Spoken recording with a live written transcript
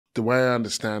the way I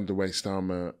understand the way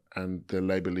Starmer and the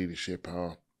Labour leadership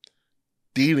are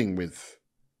dealing with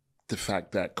the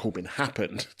fact that Corbyn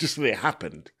happened, just that it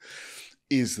happened,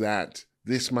 is that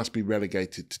this must be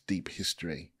relegated to deep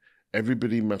history.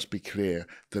 Everybody must be clear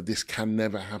that this can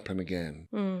never happen again.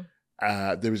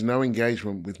 There is no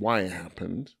engagement with why it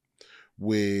happened,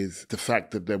 with the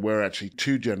fact that there were actually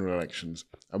two general elections.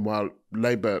 And while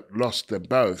Labour lost them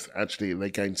both, actually they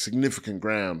gained significant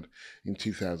ground in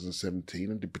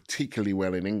 2017 and did particularly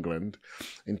well in England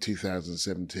in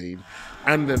 2017.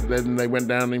 And then they went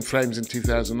down in flames in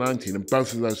 2019. And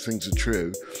both of those things are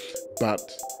true. But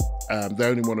they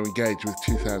only want to engage with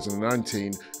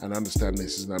 2019 and understand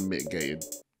this as an unmitigated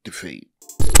defeat.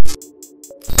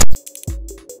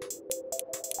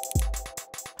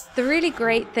 The really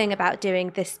great thing about doing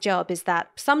this job is that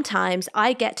sometimes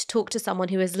I get to talk to someone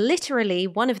who is literally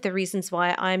one of the reasons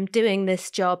why I'm doing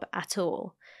this job at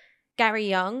all. Gary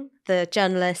Younge, the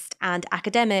journalist and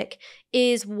academic,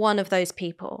 is one of those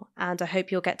people, and I hope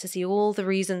you'll get to see all the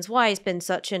reasons why he's been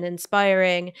such an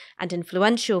inspiring and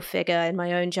influential figure in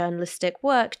my own journalistic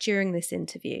work during this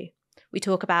interview. We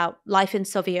talk about life in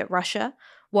Soviet Russia,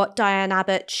 what Diane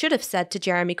Abbott should have said to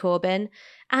Jeremy Corbyn,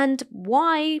 and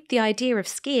why the idea of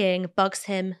skiing bugs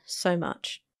him so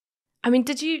much. I mean,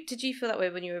 did you feel that way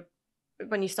when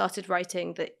you started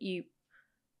writing, that you,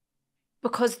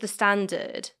 because the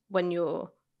standard when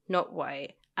you're not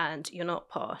white and you're not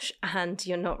posh and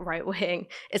you're not right wing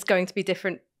is going to be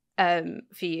different for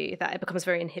you, that it becomes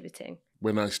very inhibiting?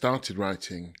 When I started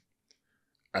writing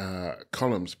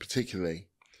columns, particularly,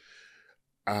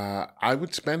 I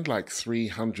would spend like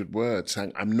 300 words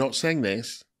saying, I'm not saying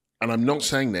this, and I'm not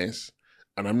saying this,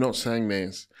 and I'm not saying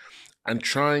this, and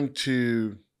trying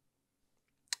to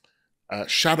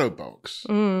shadow box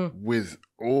with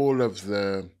all of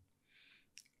the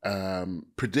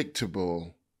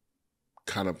predictable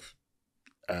kind of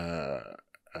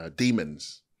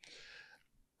demons.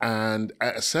 And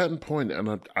at a certain point,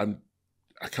 and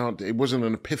I can't, it wasn't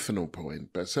an epiphanal point,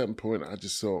 but at a certain point I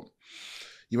just thought,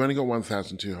 you've only got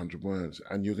 1,200 words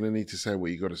and you're going to need to say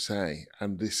what you've got to say.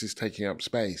 And this is taking up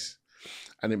space.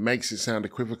 And it makes it sound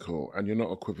equivocal, and you're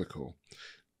not equivocal.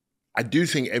 I do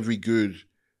think every good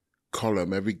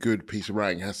column, every good piece of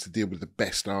writing has to deal with the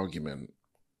best argument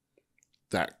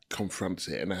that confronts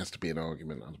it. And it has to be an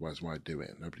argument, otherwise why do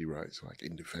it? Nobody writes like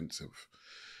in defense of,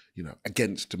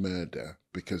 against murder,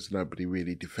 because nobody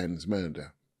really defends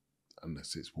murder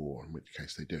unless it's war, in which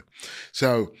case they do.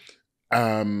 So,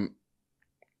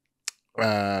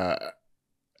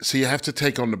 so you have to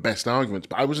take on the best arguments,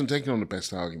 but I wasn't taking on the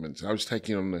best arguments. I was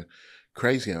taking on the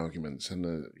crazy arguments, and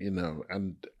the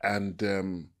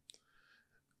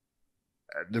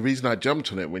reason I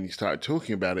jumped on it when you started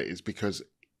talking about it is because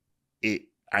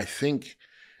I think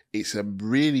it's a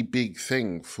really big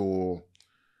thing for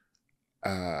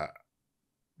the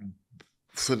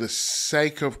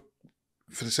sake of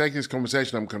this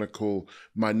conversation, I'm going to call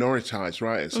minoritized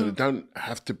writers. So they don't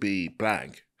have to be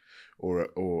black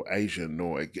or Asian,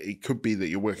 or it could be that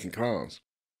you're working class.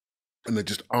 And there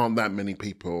just aren't that many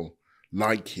people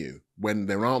like you. When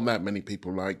there aren't that many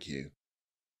people like you,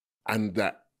 and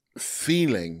that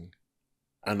feeling,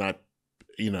 and I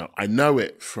know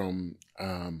it from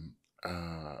a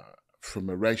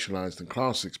racialized and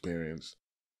class experience,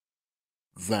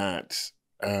 that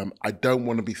I don't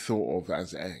want to be thought of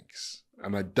as X,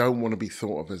 and I don't want to be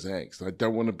thought of as X. I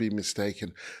don't want to be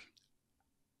mistaken.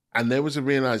 And there was a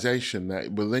realization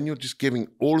that, well, then you're just giving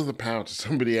all of the power to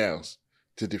somebody else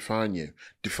to define you,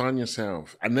 define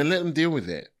yourself, and then let them deal with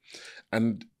it.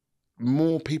 And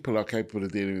more people are capable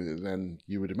of dealing with it than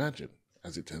you would imagine,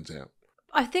 as it turns out.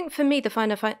 I think for me, the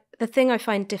thing I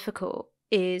find difficult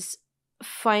is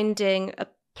finding a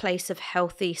place of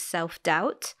healthy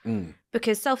self-doubt,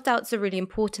 because self-doubt's a really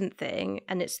important thing,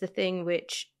 and it's the thing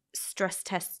which stress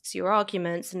tests your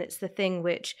arguments, and it's the thing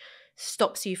which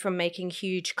stops you from making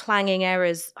huge clanging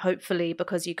errors, hopefully,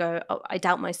 because you go, oh, I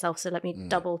doubt myself, so let me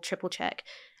double, triple check,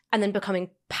 and then becoming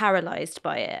paralyzed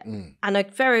by it. And I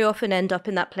very often end up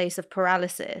in that place of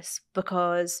paralysis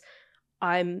because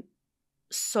I'm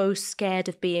so scared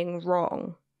of being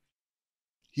wrong.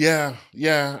 Yeah.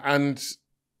 And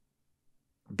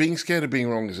being scared of being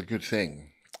wrong is a good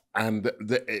thing. And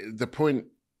the point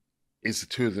is the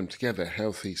two of them together,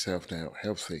 healthy self-doubt,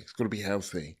 healthy. It's got to be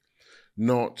healthy,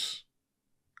 not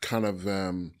kind of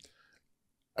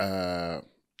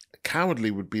cowardly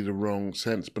would be the wrong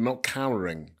sense, but not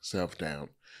cowering self-doubt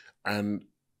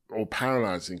or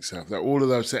paralyzing self-doubt, all of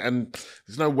those things. And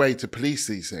there's no way to police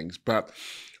these things, but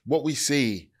what we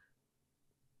see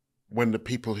when the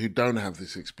people who don't have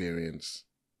this experience,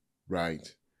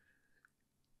 right,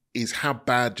 is how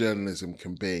bad journalism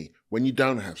can be when you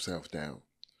don't have self-doubt,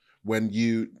 when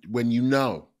you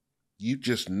know, you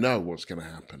just know what's going to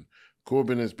happen.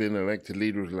 Corbyn has been elected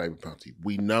leader of the Labour Party.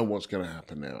 We know what's going to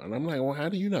happen now. And I'm like, well, how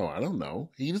do you know? I don't know.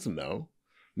 He doesn't know.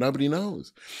 Nobody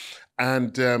knows.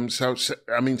 And so,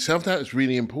 self-doubt is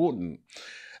really important.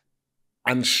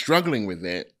 And struggling with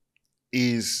it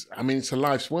is, it's a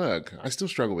life's work. I still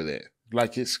struggle with it.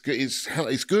 Like, it's good.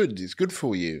 It's good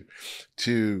for you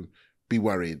to be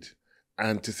worried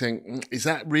and to think, is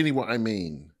that really what I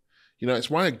mean? It's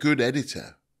why a good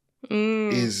editor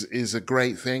is a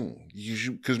great thing.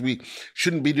 Because we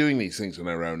shouldn't be doing these things on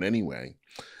our own anyway.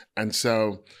 And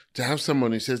so to have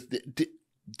someone who says,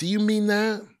 do you mean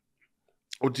that?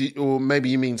 Or maybe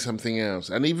you mean something else.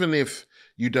 And even if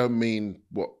you don't mean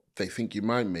what they think you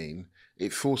might mean,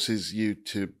 it forces you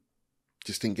to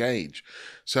just engage.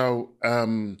 So,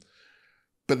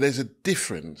 but there's a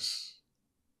difference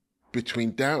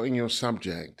between doubting your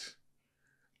subject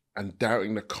and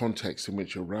doubting the context in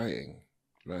which you're writing,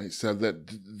 right? So that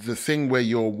the thing where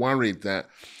you're worried that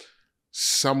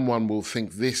someone will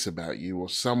think this about you, or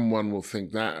someone will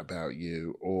think that about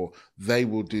you, or they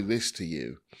will do this to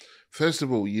you. First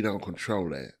of all, you don't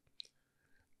control it.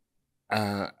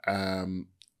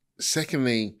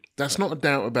 Secondly, that's not a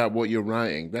doubt about what you're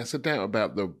writing. That's a doubt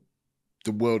about the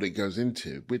world it goes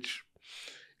into, which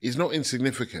is not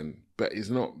insignificant, but is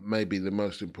not maybe the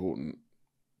most important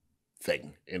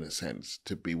thing, in a sense,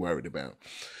 to be worried about.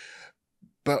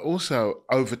 But also,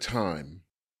 over time,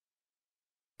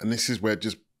 and this is where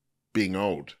just being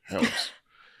old helps,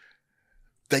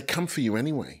 they come for you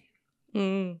anyway.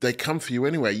 They come for you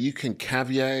anyway. You can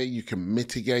caveat, you can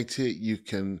mitigate it, you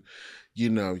can do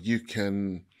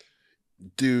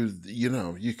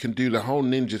the whole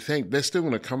ninja thing. They're still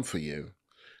going to come for you.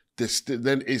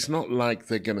 Then it's not like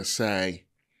they're going to say,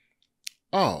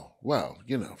 oh, well,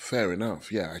 fair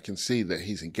enough. Yeah, I can see that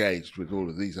he's engaged with all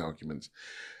of these arguments.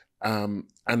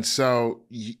 And so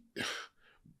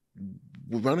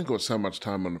we've only got so much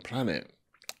time on the planet,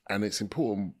 and it's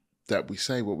important that we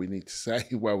say what we need to say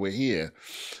while we're here,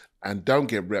 and don't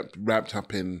get wrapped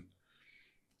up in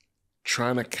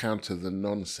trying to counter the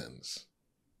nonsense.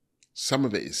 Some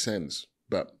of it is sense,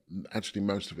 but actually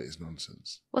most of it is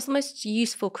nonsense. What's the most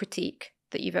useful critique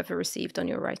that you've ever received on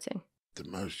your writing? The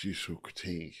most useful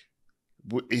critique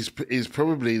is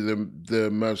probably the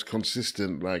most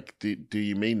consistent, like, do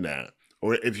you mean that?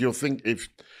 Or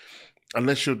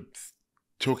unless you're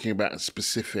talking about a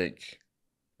specific,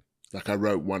 like I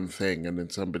wrote one thing and then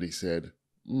somebody said,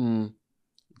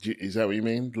 is that what you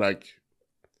mean? Like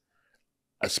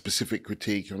a specific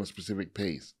critique on a specific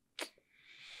piece.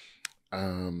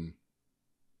 There've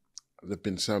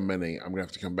been so many. I'm gonna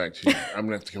have to come back to you. On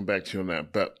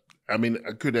that. But a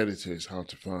good editor is hard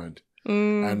to find.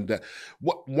 And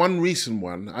one recent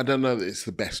one, I don't know that it's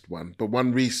the best one, but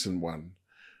one recent one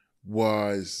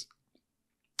was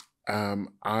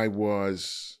I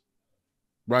was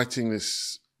writing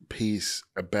this piece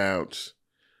about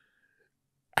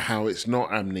how it's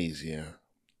not amnesia,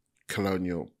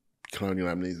 colonial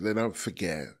amnesia. They don't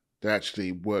forget. They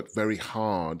actually work very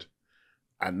hard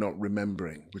at not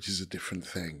remembering, which is a different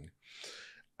thing.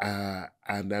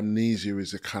 And amnesia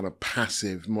is a kind of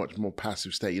passive, much more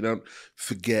passive state. You don't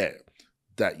forget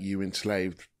that you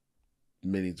enslaved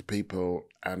millions of people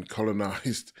and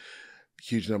colonized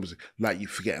huge numbers, like you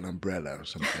forget an umbrella or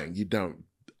something. You don't.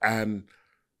 And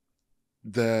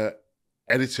the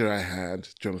editor I had,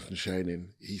 Jonathan Shainin,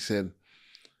 he said,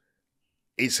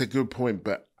 it's a good point,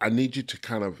 but I need you to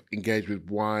kind of engage with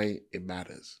why it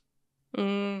matters.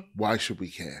 Why should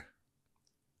we care?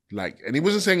 And he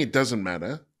wasn't saying it doesn't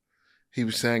matter. He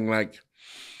was saying,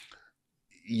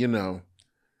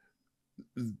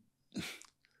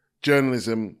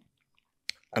 journalism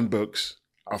and books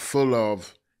are full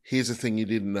of, here's a thing you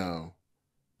didn't know.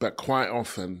 But quite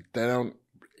often, they don't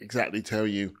exactly tell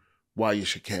you why you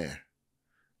should care.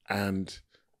 And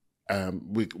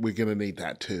we're going to need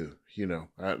that too.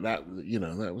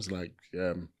 That was like,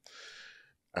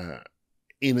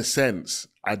 in a sense,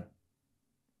 I'd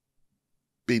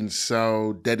been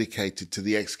so dedicated to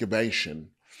the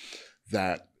excavation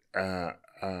that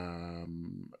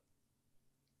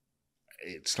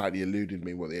it slightly eluded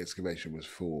me what the excavation was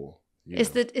for.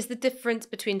 Is the difference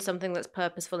between something that's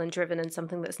purposeful and driven and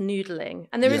something that's noodling?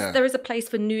 And there is a place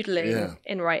for noodling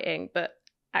in writing, but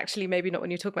actually maybe not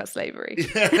when you talk about slavery.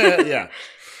 Yeah.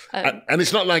 And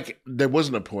it's not like there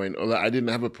wasn't a point or that I didn't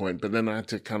have a point, but then I had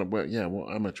to kind of work,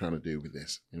 what am I trying to do with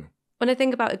this? When I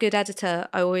think about a good editor,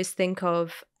 I always think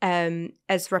of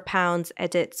Ezra Pound's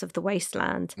edits of The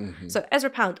Wasteland. Mm-hmm. So Ezra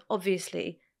Pound,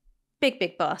 obviously,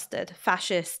 big bastard,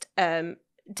 fascist,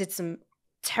 did some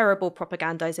terrible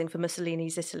propagandizing for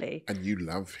Mussolini's Italy. And you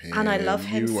love him. And I love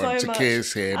him so much. You want to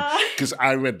kiss him. Because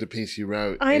I read the piece you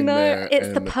wrote. I know.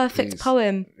 It's the perfect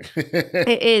poem.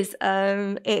 It is.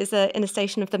 It is in a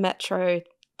station of the metro.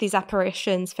 These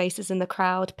apparitions, faces in the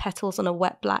crowd, petals on a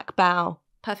wet black bough.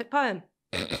 Perfect poem.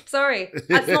 Sorry.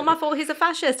 It's not my fault he's a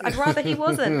fascist. I'd rather he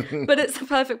wasn't. But it's a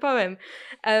perfect poem.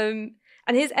 And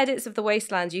his edits of The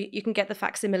Wasteland, you can get the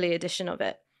facsimile edition of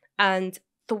it. And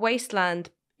The Wasteland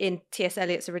in T.S.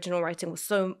 Eliot's original writing was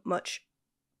so much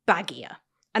baggier.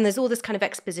 And there's all this kind of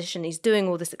exposition. He's doing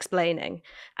all this explaining.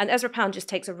 And Ezra Pound just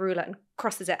takes a ruler and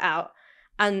crosses it out.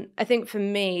 And I think for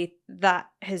me, that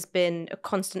has been a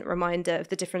constant reminder of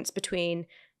the difference between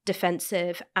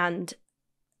defensive and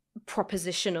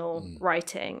propositional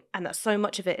writing. And that so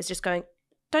much of it is just going,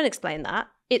 don't explain that.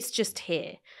 It's just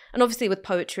here. And obviously with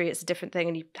poetry, it's a different thing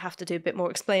and you have to do a bit more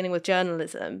explaining with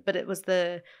journalism. But it was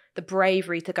the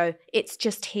bravery to go, it's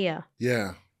just here.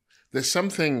 Yeah. There's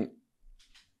something,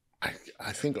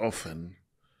 I think often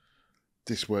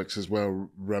this works as well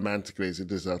romantically as it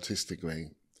does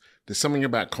artistically. There's something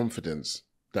about confidence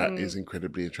that is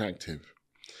incredibly attractive.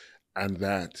 And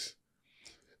that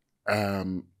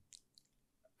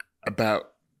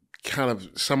about kind of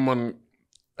someone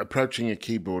approaching a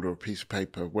keyboard or a piece of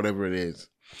paper, whatever it is,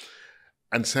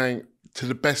 and saying, to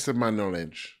the best of my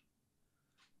knowledge,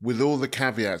 with all the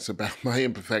caveats about my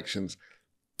imperfections,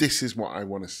 this is what I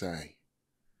want to say.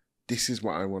 This is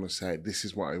what I want to say. This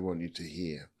is what I want you to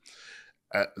hear.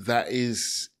 That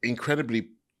is incredibly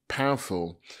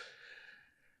powerful.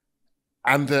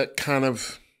 And that kind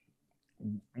of,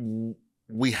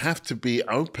 we have to be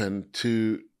open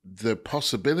to the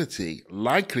possibility,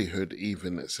 likelihood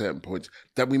even at certain points,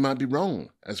 that we might be wrong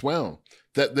as well.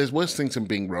 That there's worse things than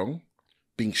being wrong,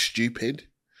 being stupid,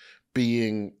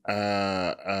 being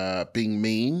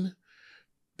mean,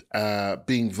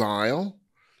 being vile,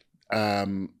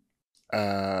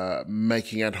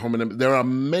 making ad hominem. There are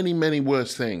many, many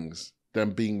worse things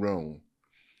than being wrong.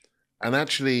 And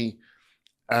actually,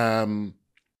 you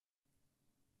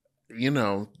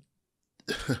know,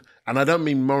 and I don't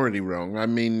mean morally wrong. I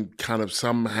mean kind of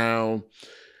somehow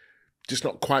just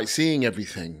not quite seeing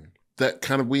everything. That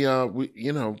kind of we are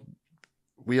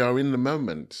in the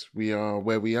moment. We are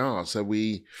where we are. So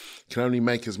we can only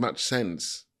make as much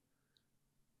sense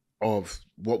of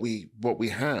what we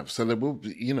have. So there will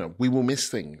be, we will miss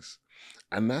things.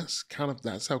 And that's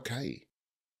okay.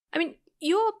 I mean,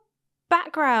 your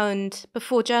background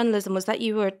before journalism was that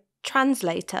you were a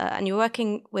translator and you're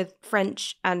working with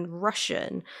French and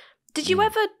Russian. Did you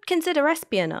ever consider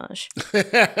espionage?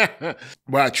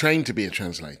 Well, I trained to be a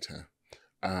translator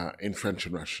in French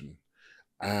and Russian.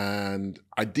 And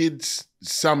I did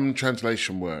some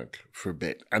translation work for a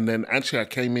bit. And then actually I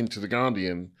came into The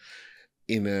Guardian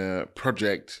in a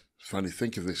project. Funny to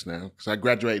think of this now, because I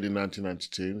graduated in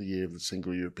 1992, the year of the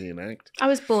Single European Act. I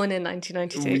was born in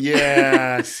 1992.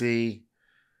 Yeah, see.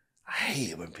 I hate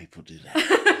it when people do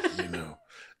that,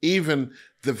 Even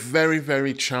the very,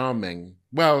 very charming,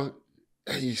 well,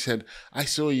 you said, I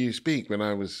saw you speak when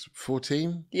I was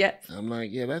 14. Yeah. I'm like,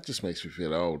 yeah, that just makes me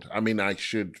feel old. I mean, I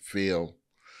should feel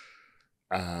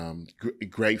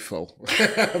grateful.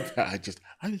 I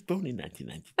was born in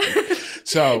 1992.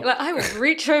 So like, I will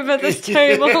reach over this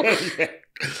table. Yeah.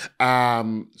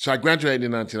 So I graduated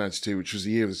in 1992, which was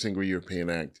the year of the Single European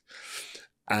Act.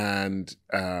 And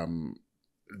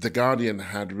The Guardian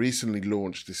had recently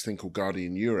launched this thing called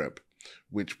Guardian Europe,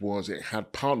 which it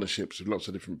had partnerships with lots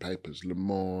of different papers, Le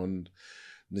Monde,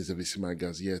 Nezavisima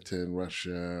Gazeta in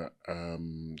Russia,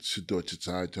 Süddeutsche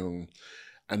Zeitung,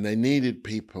 and they needed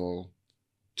people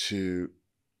to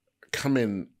come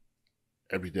in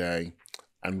every day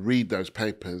and read those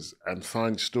papers and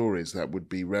find stories that would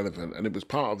be relevant. And it was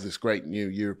part of this great new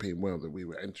European world that we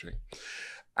were entering.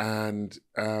 And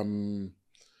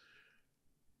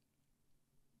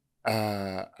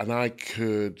I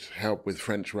could help with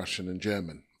French, Russian, and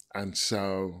German. And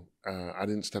so I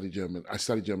didn't study German. I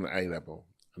studied German at A-level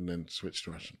and then switched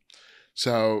to Russian.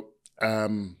 So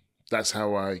that's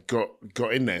how I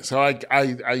got in there. So I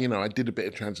did a bit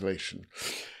of translation.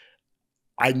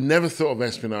 I never thought of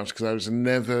espionage because I was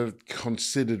never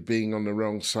considered being on the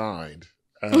wrong side.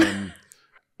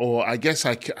 Or I guess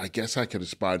I could have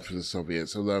spied for the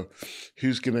Soviets, although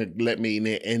who's going to let me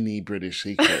near any British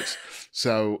secrets?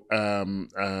 So no,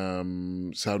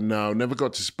 never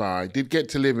got to spy. Did get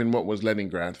to live in what was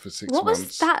Leningrad for 6 months. What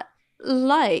was that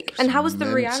like? And how was the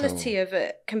reality of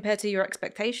it compared to your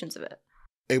expectations of it?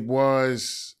 It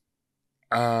was,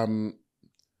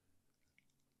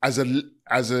 as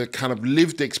a kind of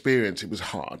lived experience, it was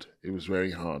hard. It was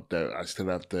very hard. I still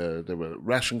have there were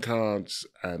ration cards,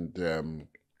 and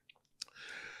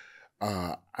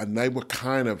they were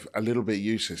kind of a little bit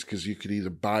useless because you could either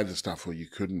buy the stuff or you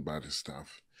couldn't buy the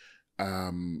stuff.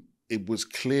 It was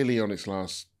clearly on its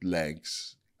last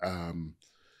legs.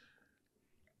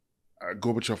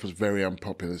 Gorbachev was very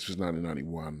unpopular. This was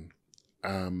 1991.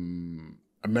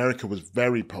 America was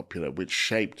very popular, which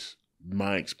shaped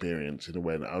my experience in a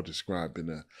way that I'll describe in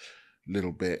a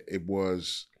little bit. It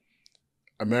was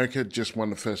America just won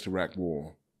the first Iraq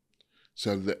War.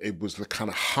 So that it was the kind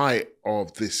of height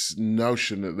of this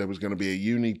notion that there was going to be a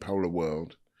unipolar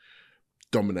world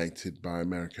dominated by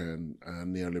America and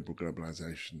neoliberal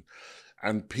globalization.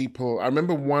 And I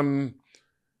remember one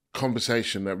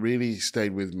conversation that really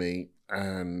stayed with me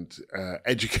and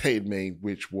educated me,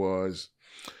 which was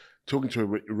talking to a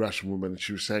Russian woman.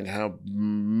 She was saying how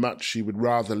much she would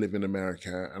rather live in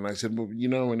America. And I said, well,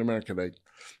 in America, they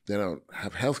don't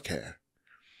have healthcare.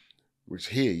 Which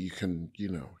here you can,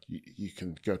 you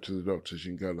can go to the doctors,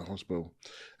 you can go to the hospital.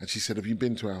 And she said, have you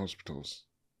been to our hospitals?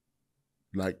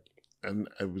 And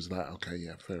it was like, okay,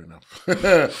 yeah, fair enough.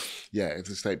 Yeah, if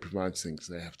the state provides things,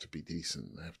 they have to be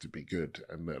decent, they have to be good.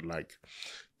 And that,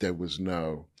 there was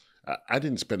I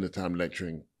didn't spend the time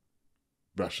lecturing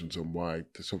Russians on why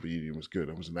the Soviet Union was good.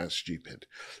 I wasn't that stupid.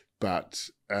 But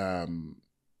I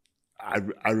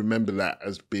remember that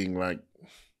as being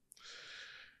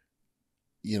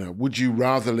would you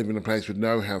rather live in a place with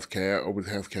no healthcare or with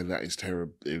healthcare that is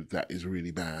terrible, that is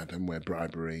really bad, and where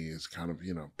bribery is kind of,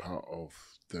 part of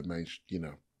the main,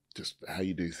 just how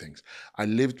you do things. I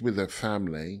lived with a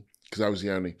family because I was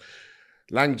the only,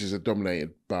 languages are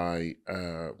dominated by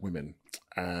women,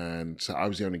 and so I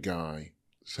was the only guy.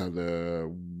 So the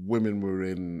women were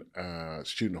in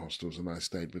student hostels, and I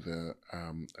stayed with a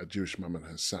Jewish mum and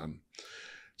her son.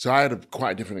 So I had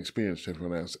quite a different experience to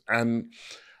everyone else. And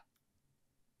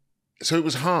so it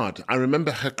was hard. I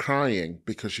remember her crying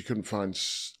because she couldn't find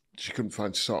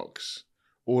socks.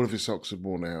 All of his socks had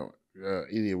worn out.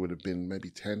 Ilya would have been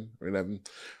maybe 10 or 11.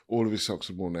 All of his socks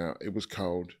had worn out. It was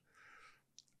cold.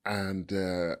 And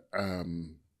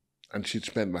she'd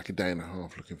spent a day and a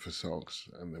half looking for socks,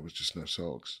 and there was just no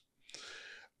socks.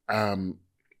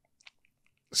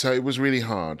 So it was really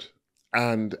hard.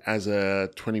 And as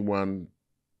a 21,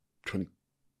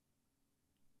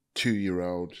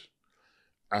 22-year-old,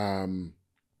 I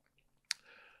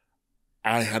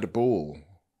had a ball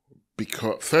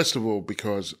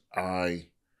because I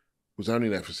was only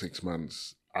there for 6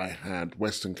 months. I had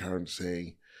Western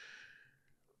currency.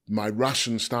 My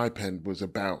Russian stipend was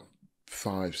about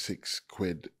 5-6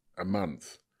 quid a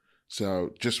month.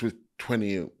 So just with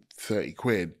 20 or 30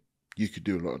 quid, you could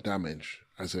do a lot of damage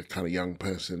as a kind of young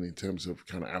person in terms of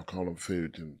kind of alcohol and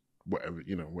food and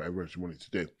whatever else you wanted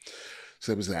to do.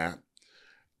 So there was that.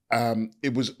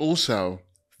 It was also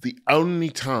the only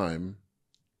time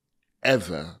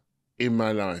ever in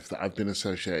my life that I've been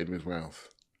associated with wealth.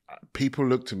 People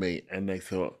looked at me and they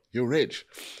thought, you're rich.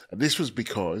 And this was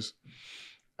because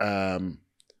at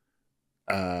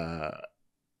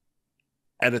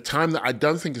a time that I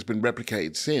don't think has been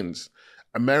replicated since,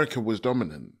 America was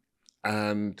dominant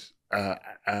and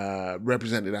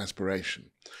represented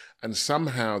aspiration. And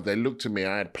somehow they looked at me.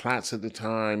 I had plaits at the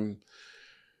time,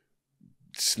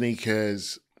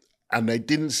 sneakers, and they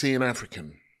didn't see an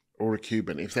African or a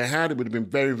Cuban. If they had, it would have been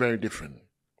very, very different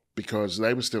because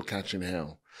they were still catching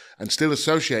hell and still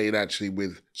associated actually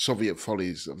with Soviet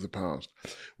follies of the past.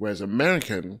 Whereas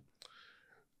American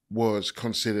was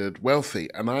considered wealthy.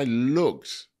 And I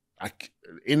looked,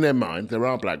 in their mind, there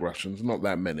are black Russians, not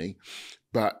that many,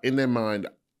 but in their mind,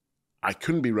 I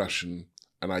couldn't be Russian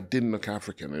and I didn't look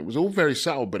African. It was all very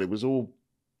subtle, but it was all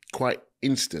quite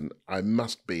instant. I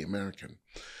must be American.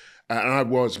 And I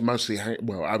was mostly,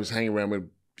 I was hanging around with,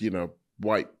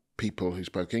 white people who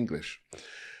spoke English.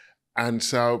 And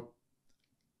so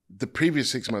the previous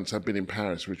 6 months I've been in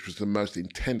Paris, which was the most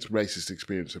intense racist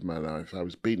experience of my life. I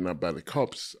was beaten up by the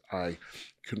cops. I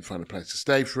couldn't find a place to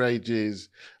stay for ages.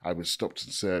 I was stopped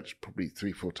and searched probably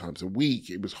 3-4 times a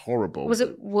week. It was horrible. Was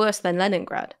it worse than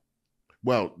Leningrad?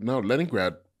 Well, no,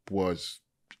 Leningrad was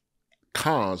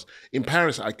cars. In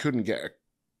Paris, I couldn't get a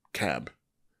cab,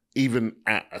 even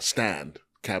at a stand.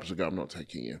 Cabs would go, I'm not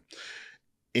taking you.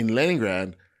 In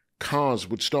Leningrad, cars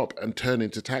would stop and turn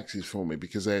into taxis for me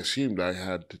because they assumed I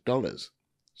had dollars.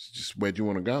 It's just, where do you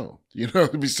want to go?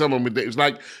 It'd be someone it was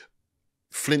like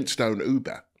Flintstone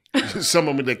Uber.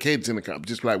 Someone with their kids in the car,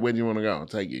 just like, where do you want to go? I'll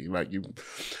take you.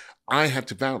 I had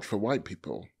to vouch for white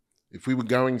people. If we were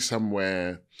going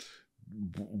somewhere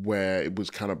where it was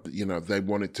kind of, they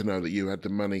wanted to know that you had the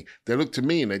money. They looked to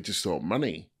me and they just thought,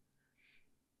 money?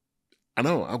 I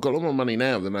know, I've got a lot more money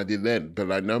now than I did then, but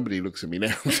like nobody looks at me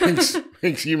now and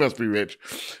thinks you must be rich.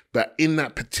 But in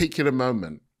that particular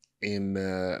moment in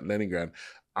Leningrad,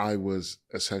 I was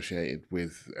associated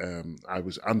with, I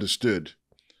was understood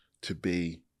to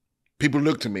be, people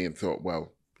looked at me and thought,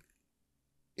 well,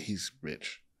 he's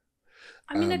rich.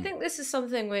 I mean, I think this is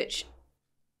something which,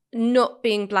 not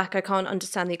being Black, I can't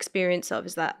understand the experience of,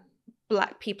 is that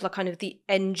Black people are kind of the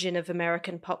engine of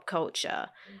American pop culture.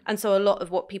 And so a lot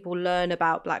of what people learn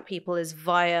about Black people is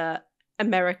via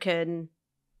American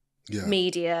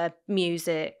media,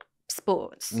 music,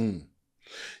 sports.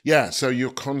 Yeah, so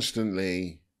you're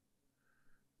constantly,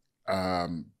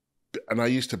 and I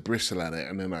used to bristle at it,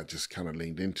 and then I just kind of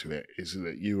leaned into it, is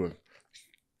that you were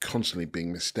constantly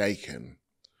being mistaken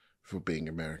for being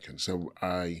American. So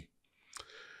I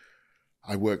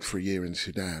worked for a year in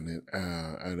Sudan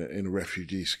in a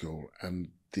refugee school, and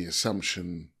the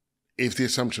assumption, if the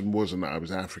assumption wasn't that I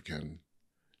was African,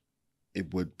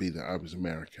 it would be that I was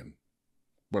American,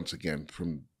 once again,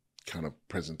 from kind of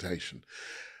presentation.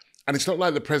 And it's not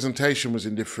like the presentation was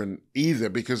indifferent either,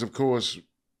 because, of course,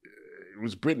 it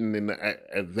was Britain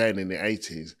then in the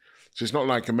 80s. So it's not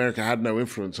like America had no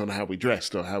influence on how we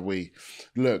dressed or how we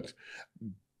looked.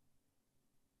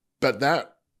 But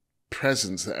that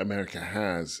presence that America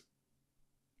has,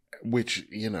 which,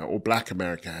 or Black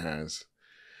America has,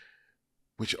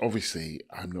 which obviously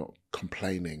I'm not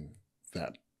complaining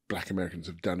that Black Americans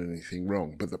have done anything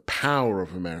wrong, but the power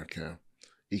of America,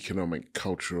 economic,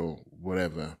 cultural,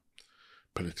 whatever,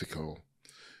 political,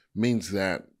 means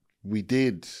that we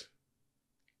did,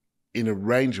 in a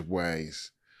range of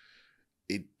ways,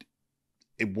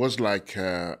 it was like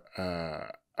a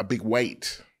big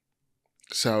weight.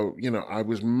 So, I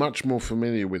was much more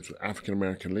familiar with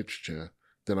African-American literature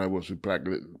than I was with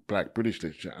Black British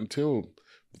literature until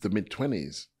the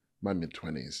mid-20s, my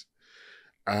mid-20s.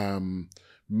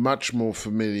 Much more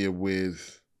familiar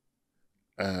with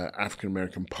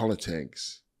African-American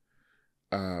politics.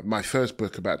 My first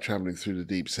book about traveling through the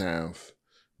Deep South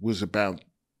was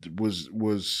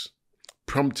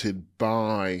prompted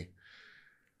by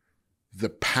the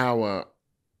power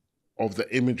of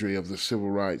the imagery of the civil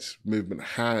rights movement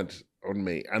had on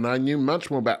me. And I knew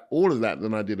much more about all of that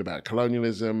than I did about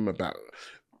colonialism, about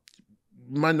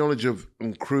my knowledge of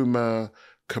Nkrumah,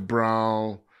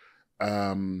 Cabral.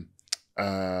 South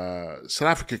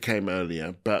Africa came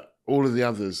earlier, but all of the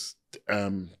others,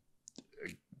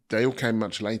 they all came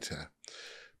much later,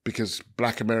 because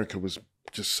Black America was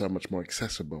just so much more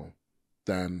accessible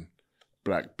than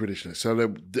Black Britishness. So,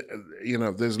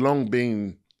 there's long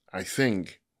been, I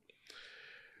think,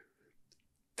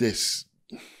 this,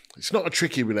 it's not a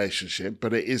tricky relationship,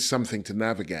 but it is something to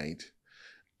navigate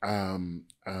when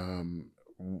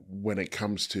it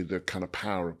comes to the kind of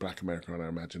power of Black America on our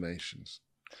imaginations.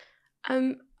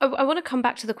 I want to come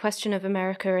back to the question of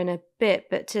America in a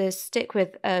bit, but to stick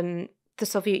with the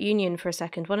Soviet Union for a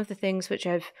second, one of the things which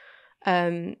I've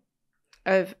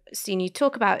seen you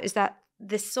talk about is that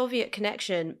this Soviet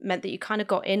connection meant that you kind of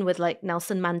got in with like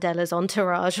Nelson Mandela's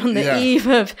entourage on the eve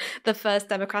of the first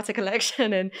democratic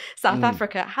election in South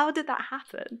Africa. How did that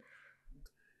happen?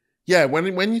 Yeah,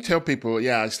 when you tell people,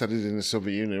 I studied in the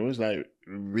Soviet Union, it was like,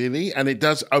 really? And it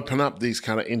does open up these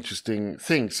kind of interesting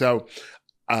things. So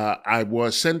I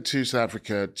was sent to South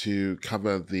Africa to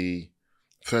cover the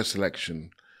first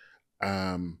election.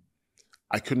 I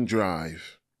couldn't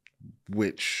drive,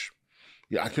 which...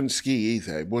 I couldn't ski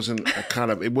either. It wasn't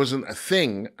a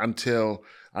thing until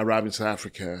I arrived in South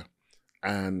Africa,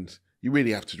 and you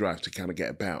really have to drive to kind of get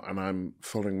about. And I'm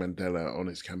following Mandela on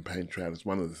his campaign trail. It's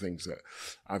one of the things that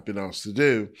I've been asked to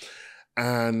do.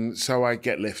 And so I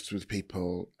get lifts with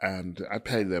people and I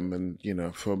pay them and,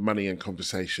 for money and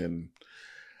conversation.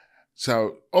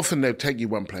 So often they'll take you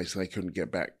one place and they couldn't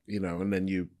get back, and then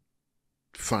you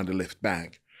find a lift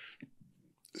back.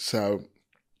 So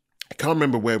I can't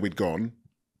remember where we'd gone.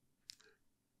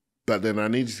 But then I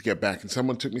needed to get back, and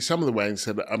someone took me some of the way and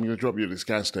said, I'm going to drop you at this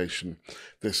gas station.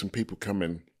 There's some people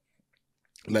coming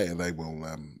later.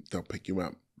 They'll pick you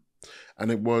up.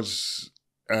 And it was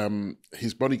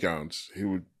his bodyguards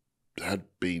who they'd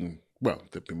been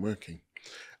working.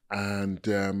 And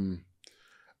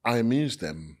I amused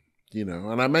them,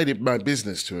 and I made it my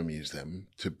business to amuse them,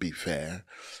 to be fair.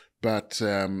 But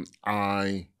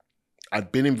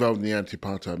I'd been involved in the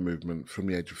anti-apartheid movement from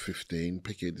the age of 15,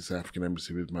 picketed the South African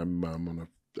embassy with my mum on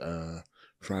a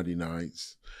Friday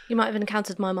nights. You might have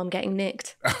encountered my mum getting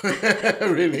nicked.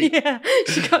 Really? Yeah,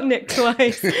 she got nicked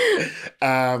twice.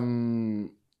 I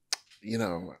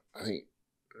think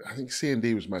I think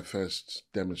C&D was my first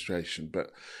demonstration,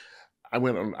 but I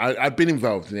went on. I'd been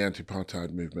involved in the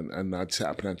anti-apartheid movement, and I'd set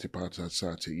up an anti-apartheid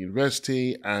society at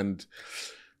university, and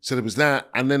so there was that.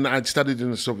 And then I'd studied in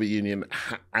the Soviet Union,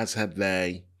 as had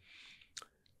they.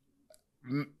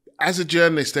 As a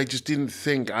journalist, they just didn't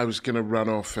think I was going to run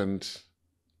off and,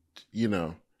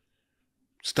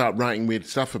 start writing weird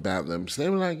stuff about them. So they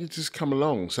were like, "You just come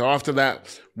along." So after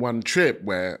that one trip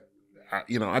where,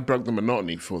 I broke the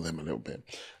monotony for them a little bit,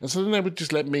 and so then they would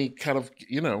just let me kind of,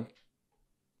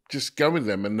 just go with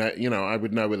them, and that, I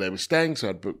would know where they were staying, so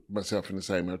I'd book myself in the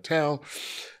same hotel,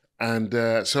 and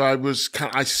so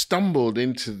I stumbled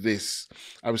into this.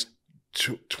 I was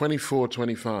 24 when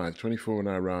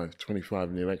I arrived, 25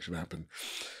 when the election happened,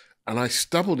 and I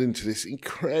stumbled into this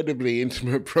incredibly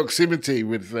intimate proximity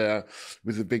with the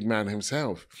big man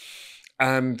himself,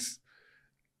 and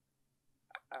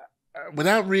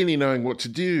without really knowing what to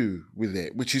do with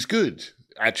it, which is good.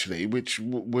 Actually, which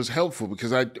was helpful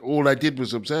because all I did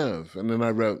was observe, and then I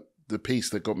wrote the piece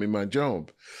that got me my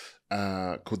job,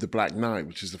 called "The Black Knight,"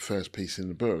 which is the first piece in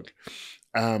the book.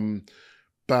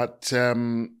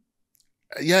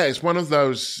 It's one of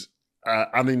those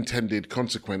unintended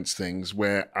consequence things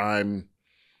where I'm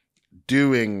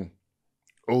doing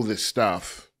all this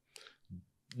stuff,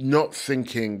 not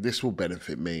thinking this will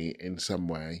benefit me in some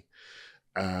way.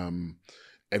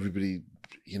 Everybody.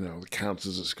 The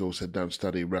counselors at school said, "Don't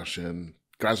study Russian."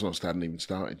 Glasnost hadn't even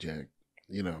started yet.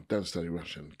 Don't study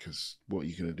Russian because what are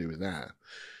you going to do with that?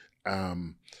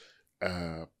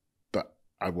 But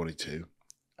I wanted to.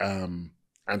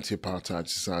 Anti-apartheid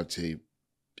society,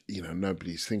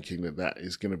 nobody's thinking that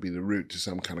is going to be the route to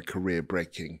some kind of career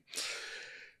breaking.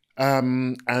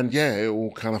 It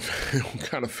all kind of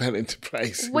fell into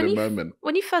place in a moment.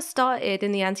 When you first started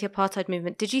in the anti-apartheid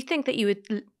movement, did you think that you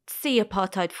would see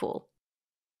apartheid fall?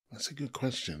 That's a good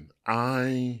question.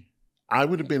 I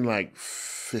would have been like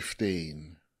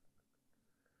 15,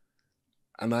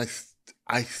 and I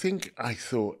think I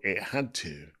thought it had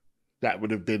to. That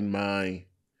would have been my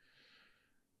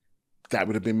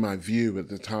view at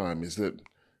the time. Is that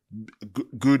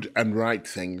good and right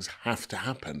things have to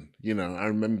happen? I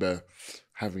remember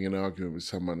having an argument with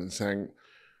someone and saying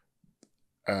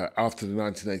after the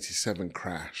 1987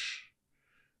 crash.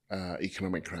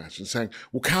 Economic crash, and saying,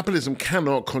 "Well, capitalism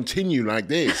cannot continue like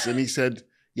this." And he said,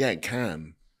 "Yeah, it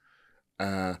can."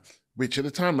 Which at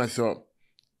the time I thought,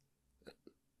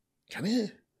 can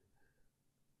it?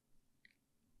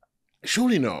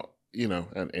 Surely not,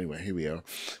 And anyway, here we are.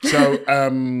 So,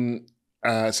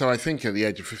 so I think at the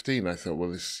age of 15, I thought,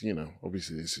 well, this,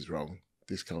 obviously this is wrong.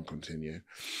 This can't continue.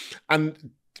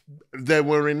 And there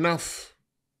were enough.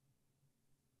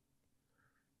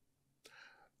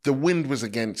 The wind was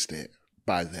against it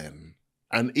by then.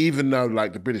 And even though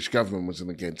the British government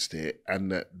wasn't against it,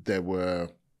 and that there were,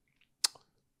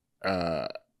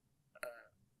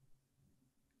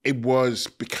 it was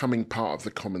becoming part of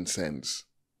the common sense.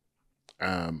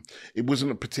 It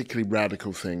wasn't a particularly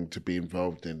radical thing to be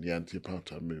involved in the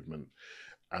anti-apartheid movement.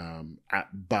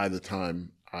 By the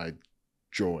time I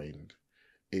joined,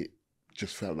 it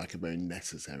just felt like a very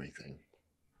necessary thing.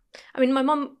 I mean, my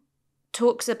mum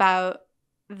talks about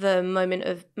the moment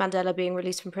of Mandela being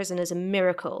released from prison as a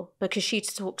miracle because she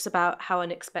talks about how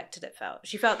unexpected it felt.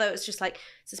 She felt that it was just like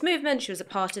this movement, she was a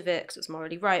part of it because it was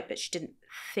morally right, but she didn't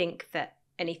think that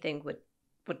anything would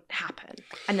happen.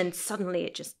 And then suddenly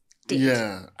it just did.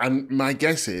 Yeah, and my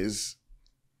guess is,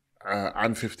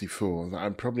 I'm 54, that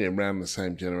I'm probably around the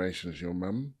same generation as your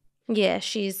mum. Yeah,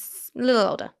 she's a little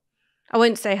older. I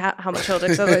won't say how much older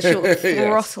because otherwise she'll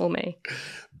throttle me.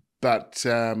 But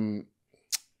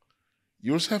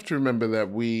you also have to remember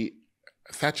that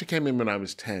Thatcher came in when I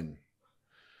was 10.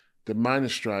 The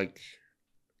miners' strike,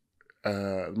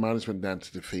 the miners went down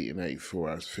to defeat in 84.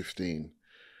 I was 15.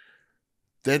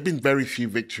 There had been very few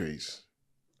victories.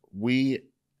 We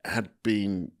had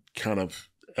been kind of,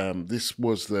 this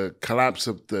was the collapse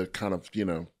of the kind of,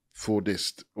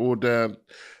 Fordist order,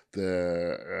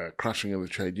 the crushing of the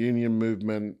trade union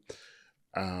movement.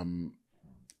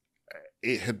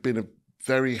 It had been a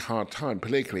very hard time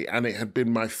politically, and it had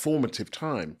been my formative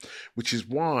time, which is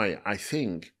why I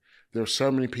think there are so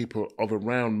many people of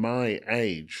around my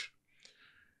age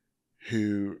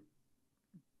who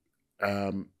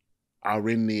are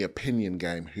in the opinion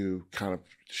game, who kind of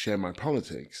share my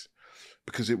politics,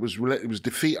 because it was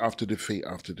defeat after defeat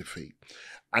after defeat.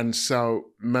 And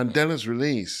so Mandela's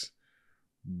release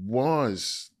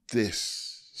was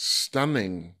this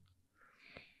stunning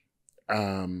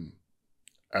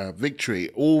victory,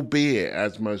 albeit,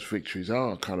 as most victories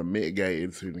are, kind of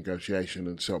mitigated through negotiation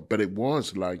and so on. But it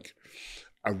was like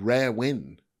a rare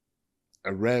win.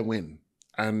 a rare win.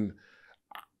 And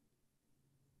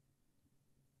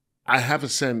I have a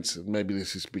sense, maybe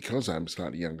this is because I'm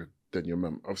slightly younger than your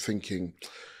mum, of thinking,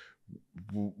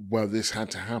 well, this had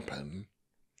to happen.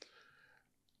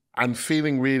 I'm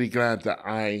feeling really glad that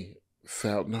I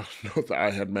felt, not that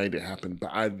I had made it happen,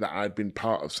 but that I'd been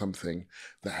part of something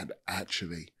that had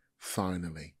actually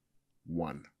finally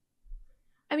won.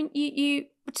 I mean, you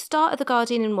started The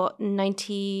Guardian in what,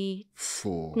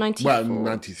 94? 94. Well, in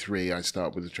 93 I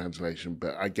start with the translation,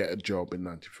 but I get a job in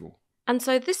 94. And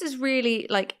so this is really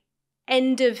like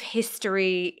end of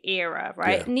history era,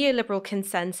 right? Yeah. Neoliberal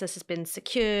consensus has been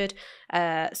secured.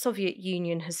 Soviet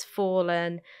Union has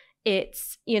fallen.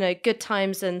 It's, good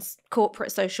times and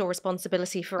corporate social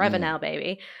responsibility forever now,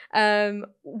 baby.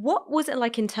 What was it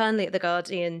like internally at The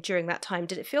Guardian during that time?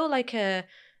 Did it feel like a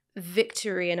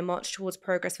victory and a march towards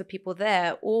progress for people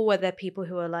there? Or were there people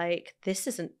who were like, this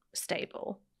isn't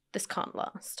stable, this can't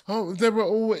last? Oh, there were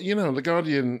always, The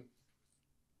Guardian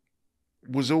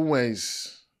was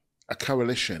always a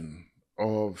coalition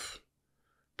of...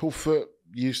 Paul Foot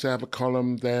used to have a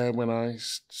column there when I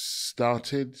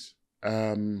started.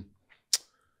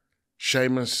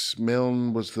 Seamus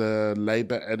Milne was the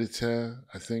Labour editor,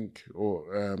 I think,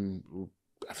 or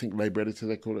I think Labour editor,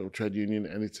 they call it, or trade union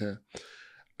editor.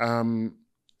 There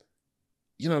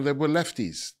were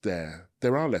lefties there.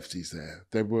 There are lefties there.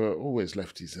 There were always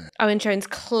lefties there. Owen Jones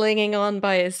clinging on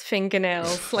by his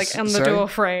fingernails, like on the door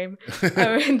frame.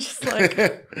 Owen just like...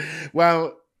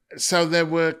 Well, so there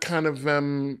were kind of...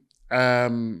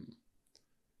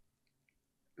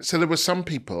 so there were some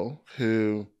people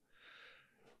who...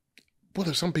 Well,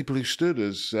 there were some people who stood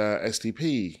as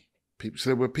SDP people. So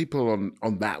there were people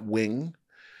on that wing.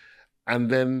 And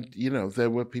then, there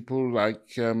were people like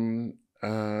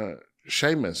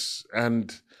Seamus.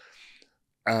 And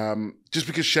just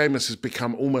because Seamus has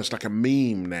become almost like a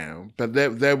meme now, but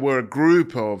there were a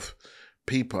group of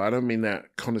people, I don't mean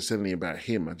that condescendingly about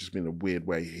him, I just mean the weird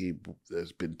way he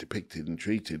has been depicted and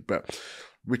treated, but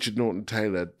Richard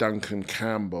Norton-Taylor, Duncan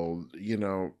Campbell,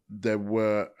 there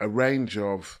were a range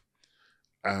of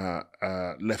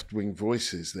left-wing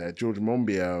voices there. George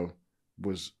Monbiot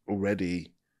was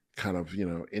already kind of,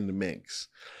 in the mix.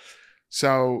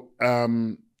 So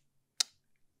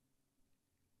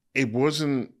it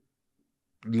wasn't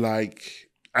like,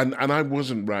 and I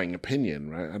wasn't writing opinion,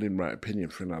 right? I didn't write opinion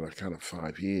for another kind of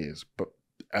 5 years, but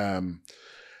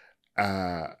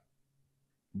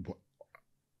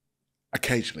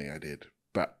occasionally I did,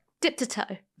 but dip to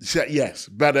toe. So, yes,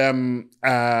 but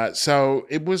so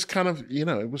it was kind of,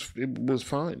 it was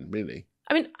fine, really.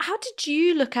 I mean, how did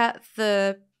you look at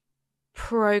the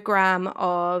program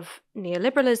of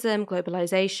neoliberalism,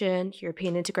 globalization,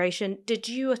 European integration? Did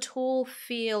you at all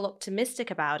feel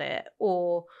optimistic about it,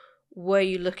 or were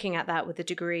you looking at that with a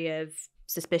degree of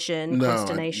suspicion,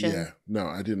 consternation? No,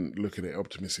 I didn't look at it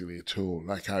optimistically at all.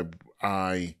 Like I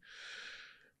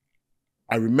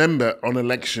remember on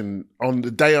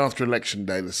the day after election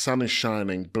day, the sun is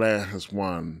shining, Blair has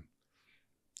won.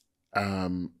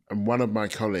 And one of my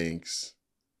colleagues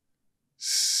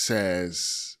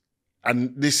says,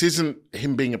 and this isn't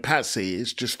him being a patsy,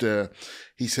 it's just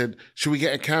he said, should we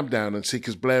get a cab down and see,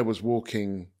 because Blair was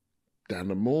walking down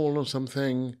the mall or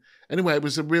something. Anyway, it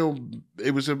was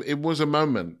a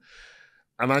moment.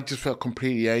 And I just felt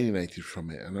completely alienated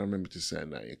from it. And I remember just saying,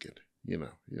 no, you're good.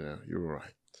 You're all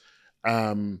right.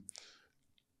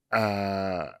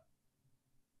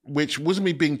 Which wasn't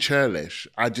me being churlish.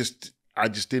 I just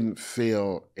didn't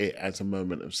feel it as a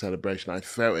moment of celebration. I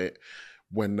felt it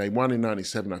when they won in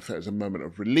 97. I felt it as a moment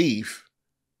of relief.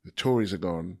 The Tories are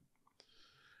gone.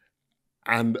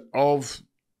 And of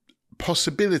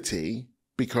possibility,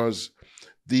 because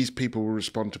these people will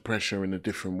respond to pressure in a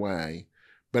different way.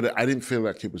 But I didn't feel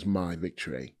like it was my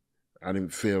victory. I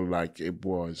didn't feel like it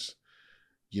was,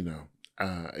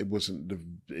 it wasn't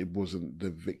the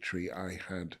victory I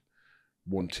had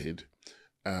wanted,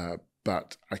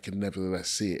 but I can nevertheless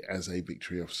see it as a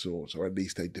victory of sorts, or at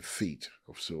least a defeat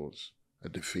of sorts, a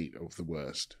defeat of the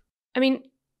worst. I mean,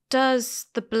 does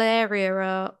the Blair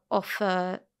era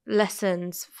offer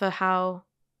lessons for how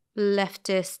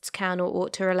leftists can or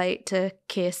ought to relate to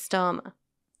Keir Starmer?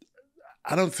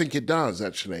 I don't think it does,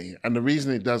 actually. And the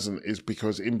reason it doesn't is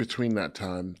because in between that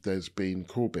time, there's been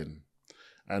Corbyn.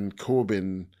 And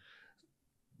Corbyn,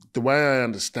 the way I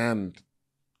understand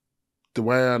the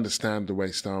way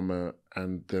Starmer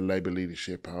and the Labour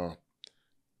leadership are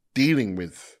dealing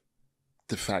with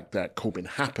the fact that Corbyn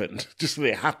happened, just that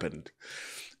it happened,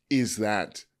 is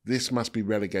that this must be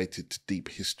relegated to deep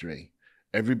history.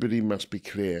 Everybody must be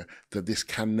clear that this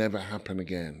can never happen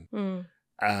again.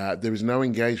 There is no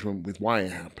engagement with why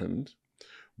it happened.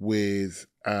 with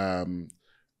the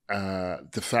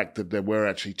fact that there were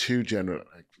actually two general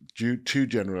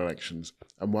elections,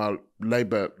 and while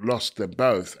Labour lost them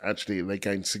both, actually they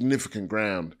gained significant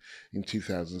ground in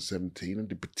 2017 and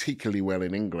did particularly well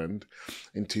in England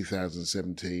in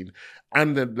 2017,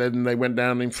 and then they went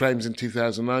down in flames in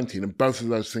 2019, and both of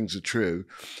those things are true,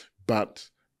 but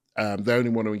they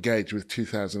only want to engage with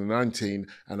 2019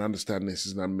 and understand this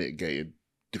as an unmitigated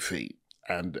defeat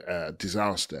and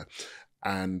disaster,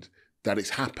 and that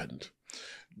it's happened.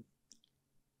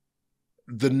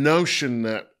 The notion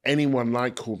that anyone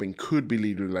like Corbyn could be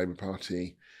leader of the Labour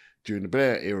Party during the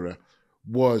Blair era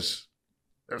would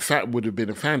have been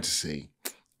a fantasy.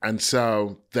 And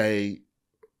so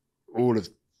all of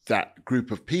that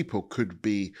group of people could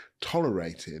be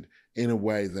tolerated in a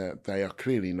way that they are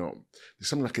clearly not. There's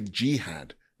something like a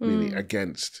jihad, really,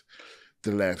 against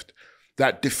the left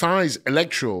that defies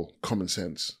electoral common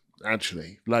sense,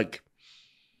 actually. Like,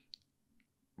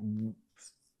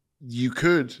 you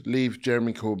could leave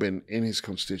Jeremy Corbyn in his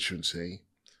constituency,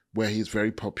 where he is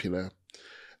very popular,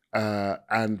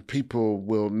 and people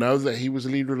will know that he was a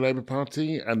leader of the Labour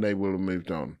Party and they will have moved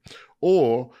on.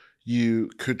 Or you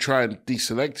could try and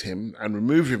deselect him and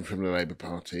remove him from the Labour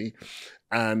Party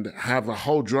and have a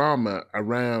whole drama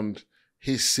around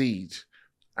his seat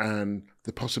and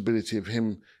the possibility of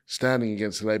him standing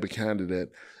against the Labour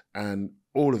candidate and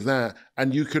all of that.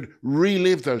 And you could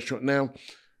relive those. Now,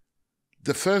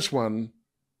 the first one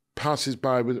passes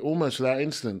by with almost without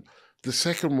incident. The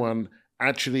second one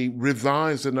actually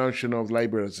revives the notion of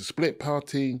Labour as a split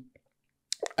party,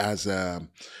 as it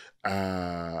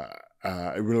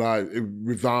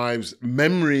revives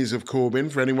memories of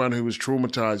Corbyn for anyone who was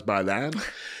traumatised by that.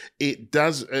 It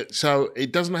does so.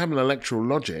 It doesn't have an electoral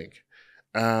logic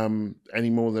any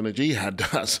more than a jihad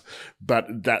does, but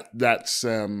that's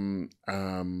to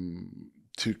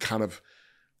kind of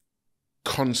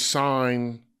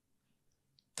consign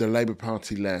the Labour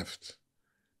Party left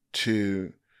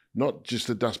to not just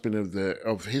the dustbin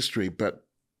of history, but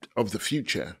of the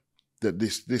future. That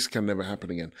this can never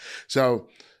happen again. So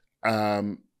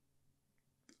that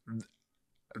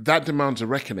demands a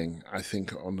reckoning, I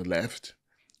think, on the left,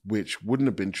 which wouldn't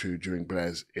have been true during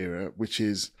Blair's era. Which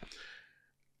is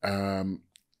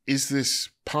this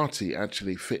party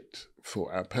actually fit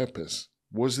for our purpose?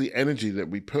 Was the energy that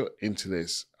we put into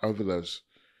this over those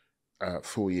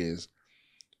 4 years,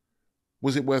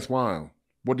 was it worthwhile?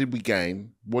 What did we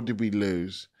gain? What did we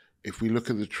lose? If we look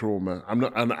at the trauma,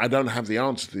 I don't have the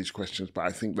answer to these questions, but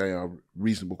I think they are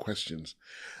reasonable questions.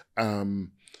 Was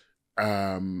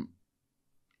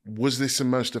this the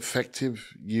most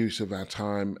effective use of our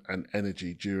time and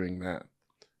energy during that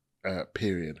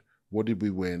period? What did we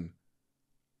win?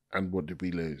 And what did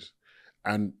we lose?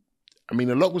 And I mean,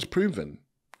 a lot was proven.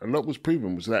 Was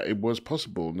that it was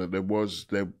possible, that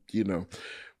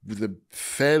the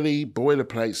fairly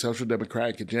boilerplate social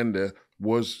democratic agenda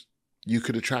was you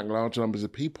could attract large numbers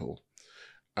of people.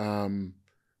 But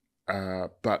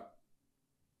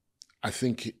I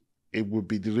think it would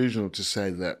be delusional to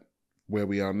say that where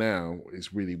we are now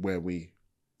is really where we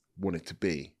want it to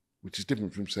be, which is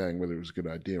different from saying whether it was a good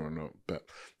idea or not. But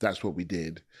that's what we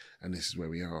did, and this is where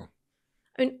we are.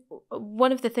 I mean,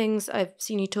 one of the things I've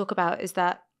seen you talk about is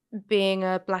that being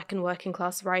a Black and working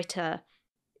class writer,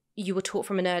 you were taught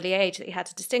from an early age that you had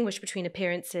to distinguish between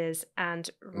appearances and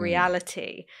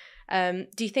reality. Do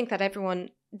you think that everyone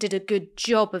did a good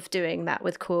job of doing that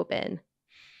with Corbyn?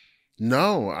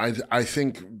 No, I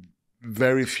think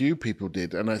very few people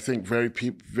did, and I think very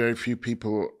few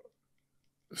people,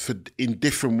 in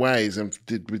different ways and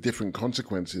did with different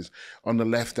consequences, on the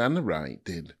left and the right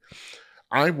did.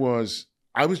 I was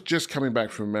just coming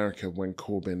back from America when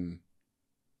Corbyn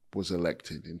was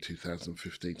elected in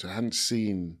 2015, so I hadn't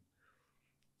seen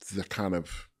the kind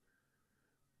of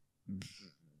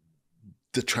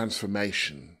the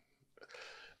transformation.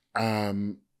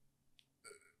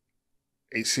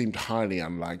 It seemed highly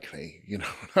unlikely.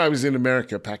 I was in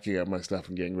America packing up my stuff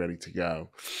and getting ready to go.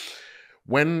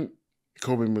 When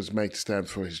Corbyn was made to stand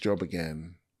for his job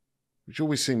again, which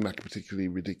always seemed like a particularly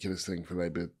ridiculous thing for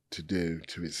Labour to do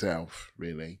to itself,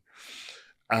 really,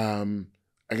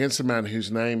 against a man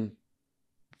whose name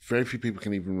very few people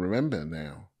can even remember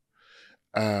now.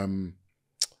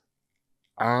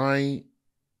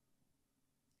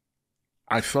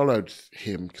 I followed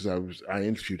him because I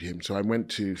interviewed him, so I went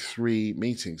to 3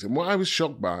 meetings, and what I was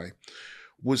shocked by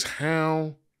was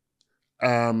how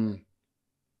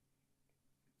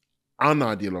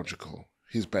unideological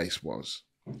his base was.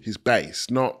 His base,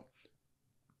 not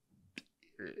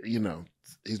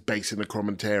his base in the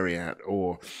commentariat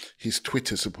or his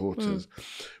Twitter supporters.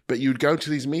 But you'd go to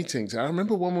these meetings. I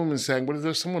remember one woman saying, well, if there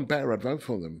was someone better, I'd vote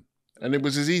for them. And it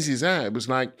was as easy as that. It was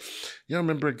like, I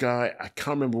remember a guy, I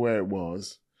can't remember where it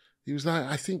was. He was like,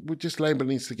 I think Labour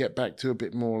needs to get back to a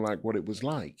bit more like what it was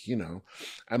like,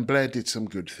 And Blair did some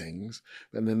good things.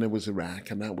 And then there was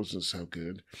Iraq, and that wasn't so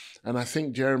good. And I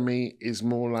think Jeremy is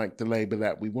more like the Labour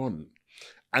that we want.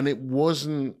 And it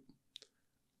wasn't...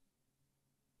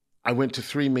 I went to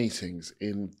 3 meetings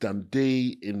in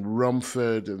Dundee, in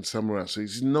Romford, and somewhere else. So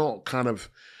it's not kind of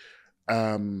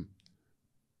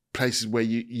places where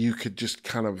you could just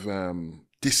kind of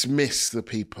dismiss the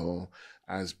people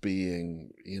as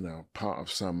being, part of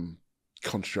some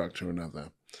construct or another.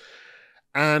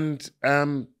 And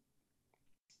I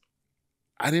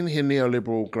didn't hear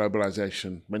neoliberal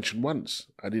globalization mentioned once.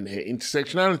 I didn't hear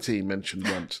intersectionality mentioned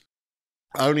once.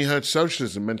 I only heard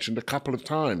socialism mentioned a couple of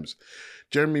times.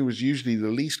 Jeremy was usually the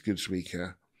least good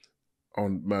speaker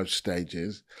on most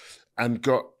stages and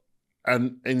got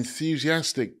an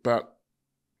enthusiastic but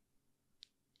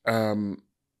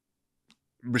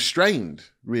restrained,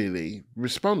 really,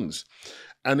 response.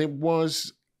 And it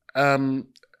was, and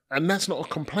that's not a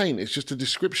complaint, it's just a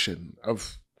description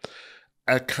of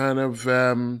a kind of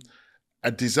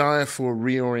a desire for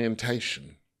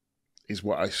reorientation is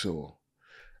what I saw.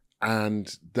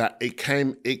 And that it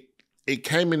came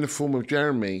in the form of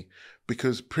Jeremy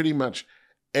because pretty much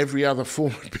every other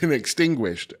form had been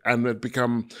extinguished and had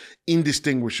become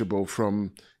indistinguishable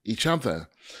from each other.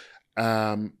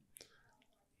 And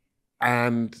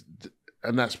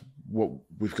that's what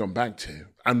we've gone back to.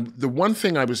 And the one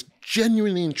thing I was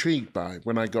genuinely intrigued by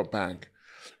when I got back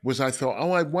was I thought,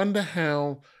 I wonder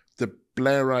how the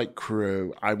Blairite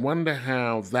crew, I wonder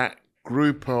how that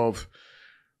group of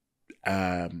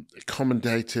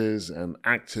commentators and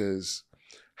actors,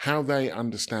 how they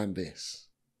understand this,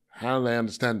 how they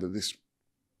understand that this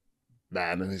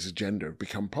man and his agenda have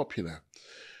become popular.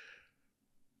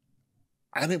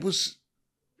 And it was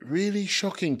really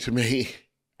shocking to me,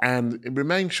 and it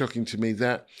remains shocking to me,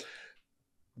 that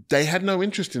they had no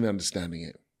interest in understanding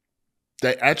it.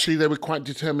 They were quite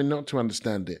determined not to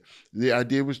understand it. The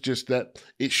idea was just that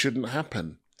it shouldn't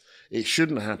happen. It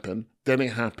shouldn't happen, then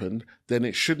it happened, then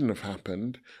it shouldn't have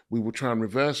happened. We will try and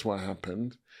reverse what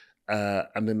happened,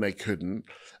 and then they couldn't.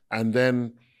 And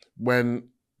then when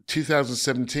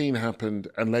 2017 happened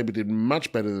and Labour did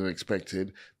much better than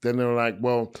expected, then they were like,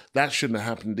 well, that shouldn't have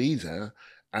happened either,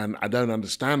 and I don't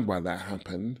understand why that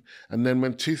happened. And then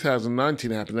when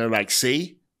 2019 happened, they were like,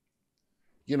 see?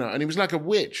 And he was like a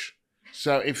witch.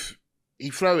 So if he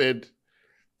floated,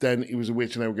 then he was a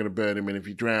witch and they were going to burn him. And if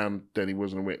he drowned, then he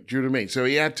wasn't a witch. Do you know what I mean? So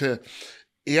he had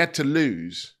to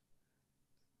lose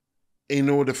in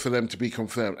order for them to be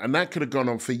confirmed. And that could have gone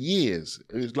on for years.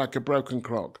 It was like a broken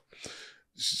clock.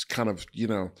 This is kind of,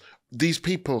 these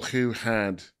people who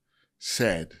had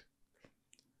said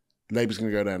Labour's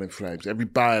going to go down in flames, every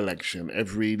by-election,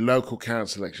 every local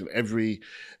council election, every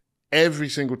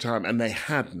single time, and they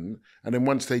hadn't. And then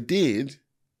once they did,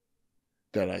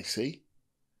 they're like, see?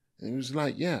 And it was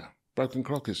like, yeah, broken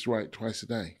clock is right twice a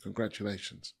day.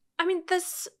 Congratulations. I mean,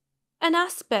 there's an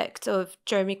aspect of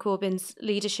Jeremy Corbyn's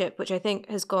leadership which I think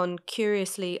has gone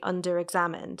curiously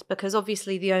under-examined, because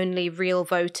obviously the only real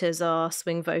voters are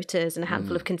swing voters and a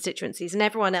handful of constituencies, and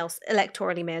everyone else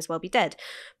electorally may as well be dead.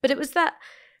 But it was that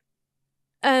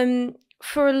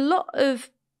for a lot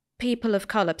of people of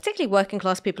colour, particularly working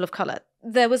class people of colour,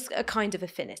 there was a kind of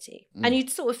affinity. And you'd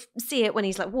sort of see it when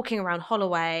he's like walking around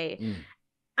Holloway.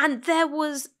 And there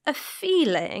was a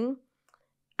feeling,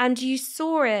 and you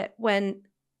saw it when,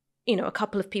 a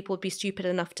couple of people would be stupid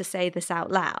enough to say this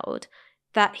out loud,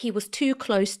 that he was too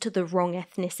close to the wrong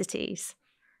ethnicities.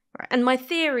 Right. And my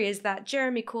theory is that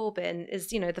Jeremy Corbyn is,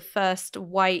 the first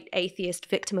white atheist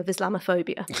victim of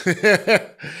Islamophobia.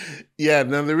 Yeah,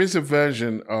 now there is a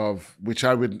version of which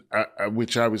I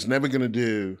was never going to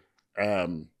do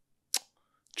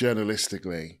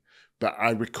journalistically, but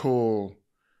I recall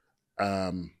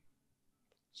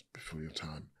before your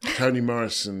time, Toni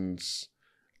Morrison's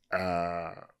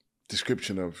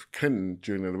description of Clinton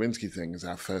during the Lewinsky thing as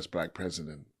our first black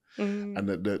president, and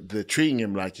that they're treating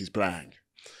him like he's black.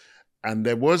 And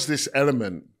there was this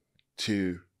element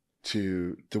to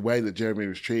the way that Jeremy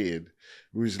was treated.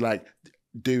 It was like,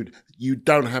 dude, you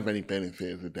don't have any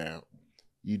benefit of the doubt.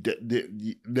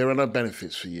 There are no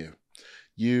benefits for you.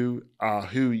 You are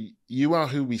who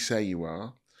we say you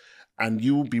are, and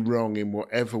you will be wrong in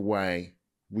whatever way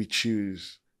we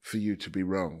choose for you to be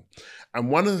wrong. And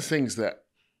one of the things that,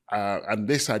 and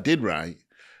this I did right,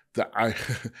 that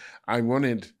I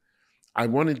wanted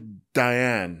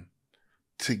Diane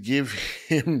to give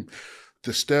him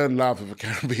the stern love of a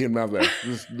Caribbean mother,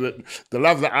 the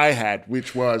love that I had,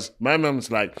 which was, my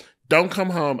mum's like, don't come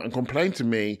home and complain to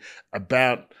me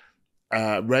about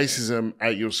racism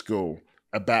at your school,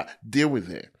 deal with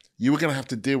it. You were going to have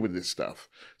to deal with this stuff.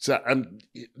 So, and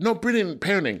not brilliant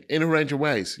parenting in a range of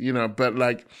ways, but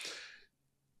like,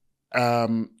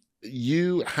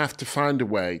 you have to find a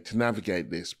way to navigate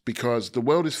this, because the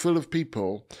world is full of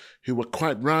people who were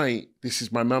quite right, this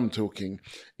is my mum talking,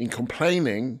 in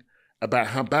complaining about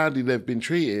how badly they've been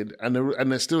treated, and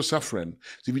they're still suffering.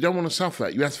 So if you don't want to suffer,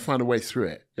 you have to find a way through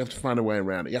it. You have to find a way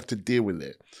around it. You have to deal with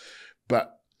it.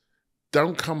 But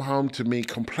don't come home to me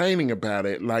complaining about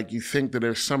it like you think that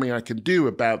there's something I can do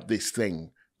about this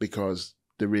thing, because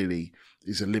there really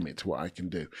is a limit to what I can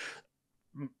do.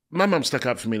 My mum stuck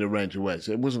up for me in a range of ways.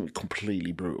 It wasn't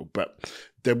completely brutal, but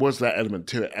there was that element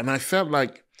to it. And I felt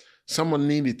like someone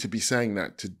needed to be saying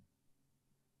that to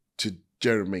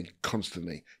Jeremy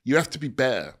constantly. You have to be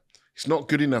better. It's not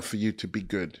good enough for you to be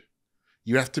good.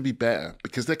 You have to be better,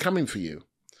 because they're coming for you.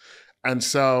 And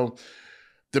so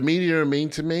the media are mean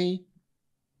to me.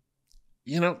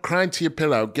 Cry into your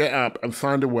pillow, get up and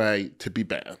find a way to be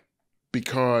better.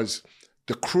 Because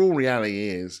the cruel reality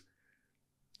is,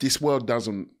 this world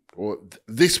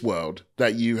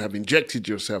that you have injected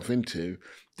yourself into,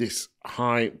 this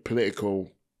high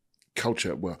political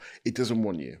culture, well, it doesn't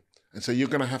want you. And so you're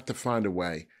going to have to find a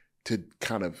way to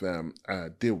kind of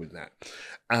deal with that.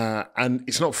 And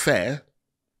it's not fair.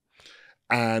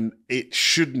 And it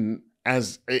shouldn't,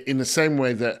 as in the same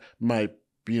way that my,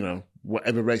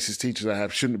 whatever racist teachers I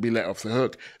have shouldn't be let off the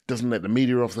hook, doesn't let the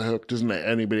media off the hook, doesn't let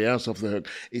anybody else off the hook.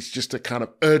 It's just a kind of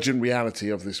urgent reality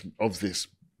of this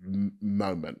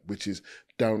moment, which is,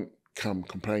 don't come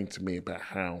complain to me about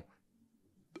how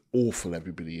awful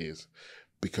everybody is,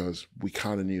 because we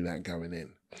kind of knew that going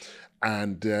in.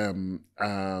 And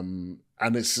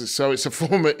it's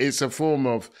a form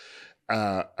of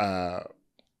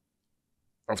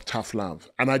tough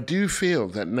love. And I do feel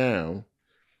that now,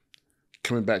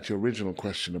 coming back to your original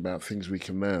question about things we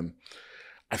can learn,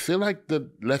 I feel like the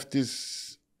left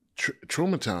is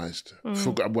traumatized.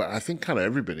 I think kind of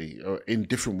everybody in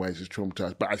different ways is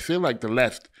traumatized, but I feel like the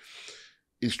left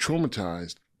is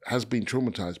traumatized, has been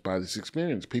traumatized by this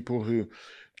experience. People who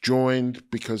joined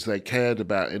because they cared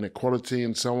about inequality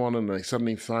and so on, and they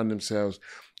suddenly find themselves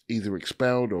either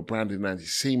expelled or branded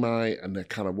anti-Semite, and they're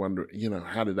kind of wondering,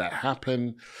 how did that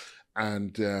happen?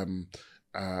 And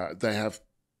they have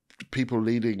people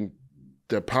leading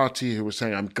their party who were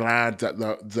saying, I'm glad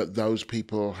that those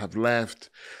people have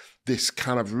left. This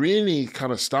kind of really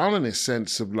kind of Stalinist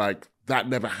sense of like, that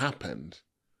never happened.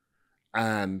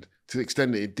 And to the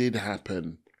extent that it did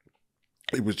happen,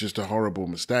 it was just a horrible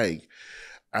mistake.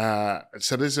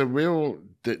 So there's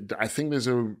I think there's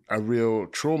a real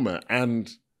trauma,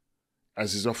 and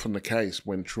as is often the case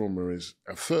when trauma is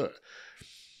afoot,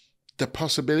 the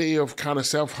possibility of kind of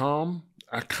self-harm,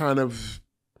 a kind of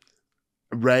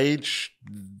rage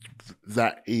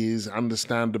that is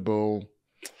understandable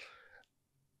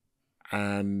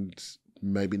and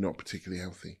maybe not particularly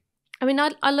healthy. I mean,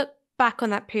 I look back on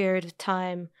that period of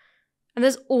time, and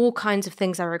there's all kinds of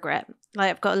things I regret. Like,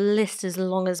 I've got a list as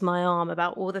long as my arm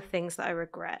about all the things that I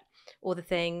regret, all the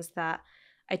things that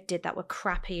I did that were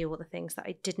crappy, all the things that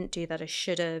I didn't do that I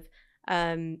should have.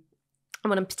 And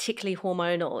when I'm particularly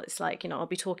hormonal, it's like, I'll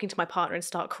be talking to my partner and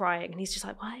start crying. And he's just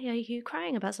like, why are you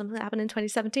crying about something that happened in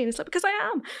 2017? It's like, because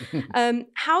I am.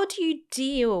 How do you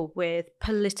deal with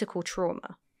political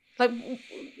trauma? Like,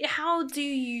 how do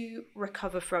you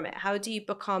recover from it? How do you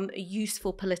become a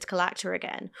useful political actor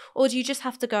again? Or do you just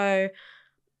have to go,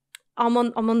 I'm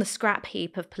on the scrap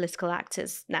heap of political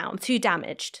actors now. I'm too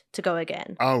damaged to go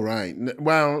again. Oh, right.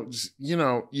 Well,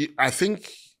 I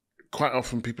think quite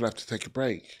often people have to take a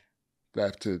break.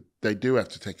 They do have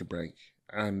to take a break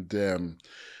and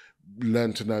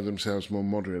learn to know themselves more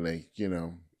moderately,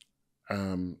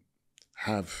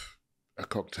 have a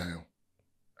cocktail,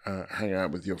 hang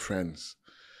out with your friends,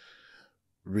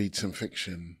 read some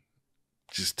fiction,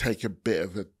 just take a bit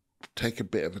of a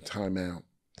time out.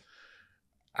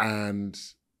 And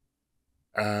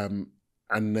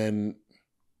then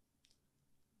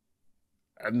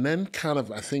kind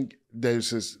of, I think there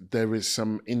is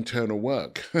some internal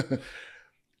work.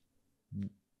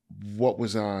 What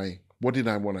did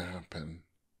I want to happen?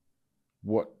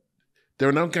 There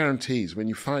are no guarantees. When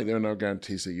you fight, there are no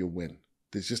guarantees that you'll win.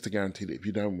 There's just a guarantee that if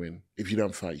you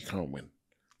don't fight, you can't win.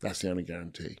 That's the only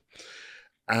guarantee.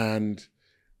 And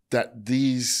that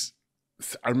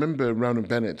I remember Ronan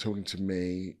Bennett talking to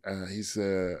me. He's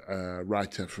a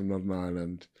writer from Northern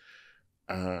Ireland,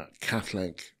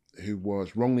 Catholic, who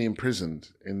was wrongly imprisoned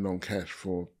in Younge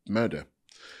for murder,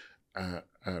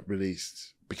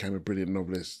 released, became a brilliant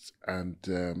novelist and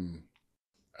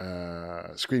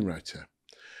screenwriter.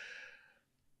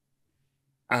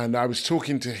 And I was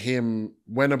talking to him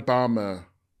when Obama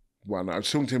won. I was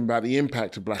talking to him about the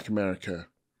impact of Black America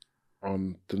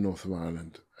on the north of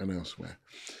Ireland and elsewhere.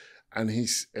 And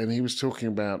he was talking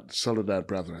about Soledad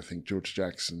Brother, I think, George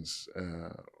Jackson's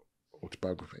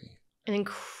autobiography. An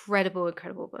incredible,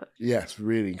 incredible book. Yes,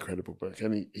 really incredible book.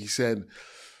 And he said,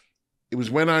 it was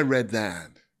when I read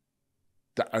that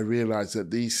I realized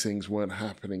that these things weren't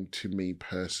happening to me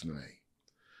personally.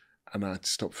 And I'd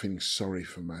stop feeling sorry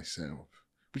for myself.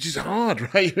 Which is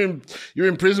hard, right? You're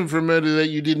in prison for a murder that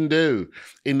you didn't do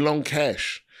in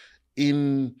Younge,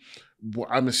 in what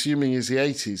I'm assuming is the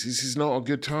 80s. This is not a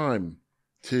good time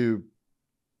to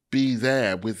be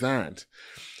there with that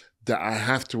I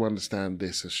have to understand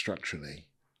this as structurally.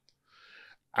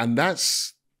 And I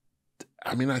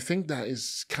think that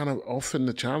is kind of often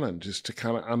the challenge, is to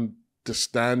kind of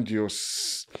understand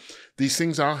these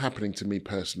things are happening to me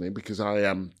personally because I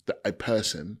am a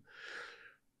person,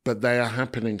 but they are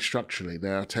happening structurally.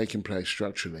 They are taking place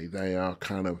structurally. They are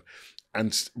kind of,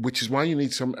 and which is why you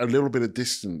need a little bit of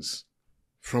distance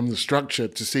from the structure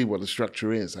to see what the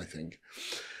structure is, I think.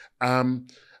 And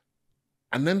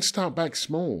then start back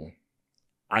small,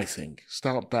 I think.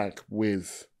 Start back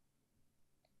with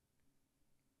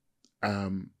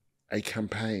a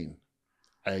campaign,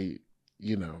 a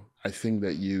thing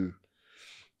that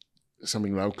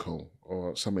something local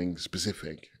or something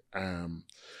specific. And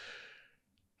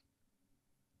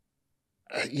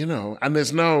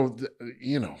there's no,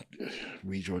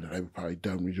 rejoin the Labour Party,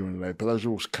 don't rejoin the Labour, but those are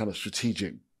all kind of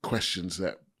strategic questions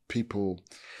that people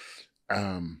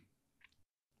have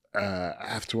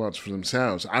to answer for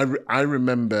themselves. I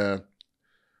remember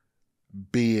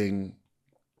being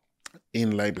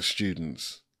in Labour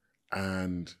students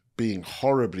and being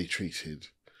horribly treated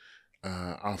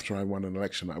after I won an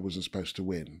election I wasn't supposed to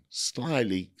win.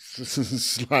 Slightly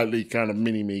kind of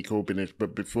mini-me Corbynish,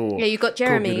 but before... Yeah, you got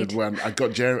Jeremied. I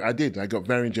got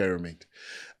very Jeremied.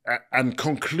 And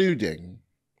concluding,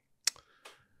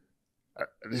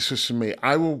 this was for me,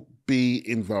 I will be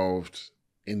involved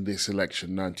in this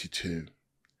election, 92,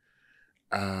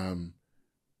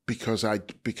 because I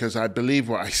believe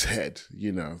what I said,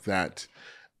 that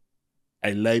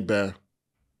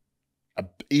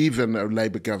even a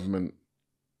Labour government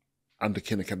under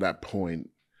Kinnock at that point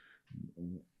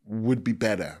would be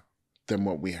better than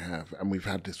what we have. And we've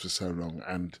had this for so long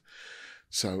and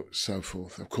so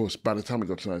forth. Of course, by the time we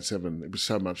got to 97, it was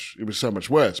so much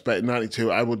worse. But in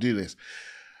 92, I will do this.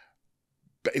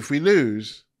 But if we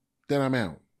lose, then I'm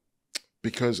out.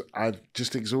 Because I've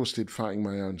just exhausted fighting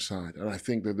my own side. And I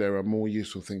think that there are more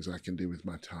useful things I can do with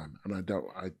my time. And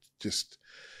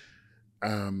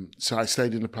so I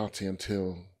stayed in the party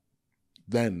until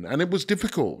then. And it was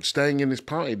difficult staying in this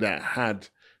party that had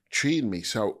treated me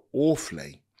so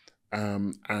awfully.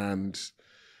 But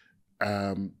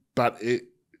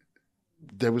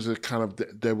there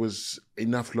was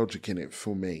enough logic in it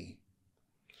for me.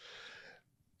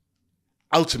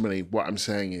 Ultimately, what I'm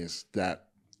saying is that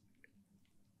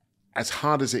as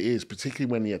hard as it is, particularly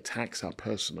when the attacks are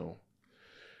personal,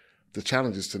 the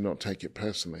challenge is to not take it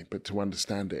personally, but to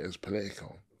understand it as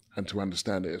political and to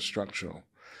understand it as structural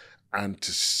and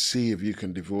to see if you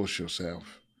can divorce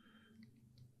yourself,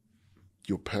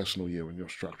 your personal you and your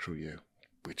structural you,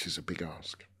 which is a big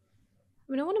ask.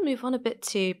 I want to move on a bit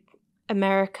to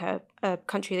America, a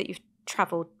country that you've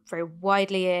travelled very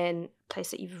widely in, a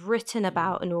place that you've written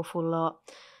about an awful lot.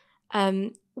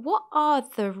 What are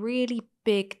the really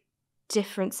big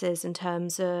differences in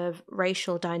terms of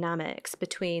racial dynamics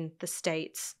between the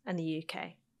States and the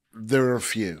UK? There are a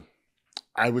few.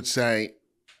 I would say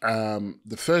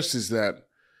the first is that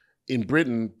in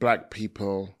Britain, Black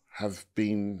people have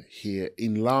been here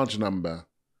in large number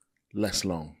less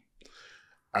long.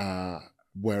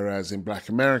 Whereas in Black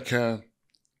America,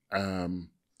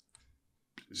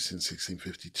 since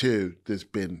 1652, there's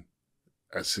been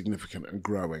a significant and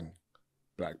growing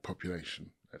Black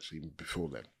population, actually even before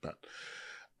then. But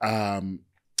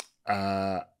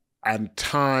and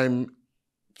time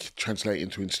translates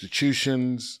into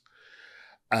institutions,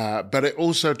 but it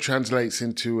also translates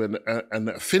into an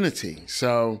affinity.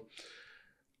 So,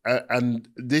 and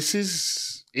this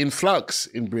is in flux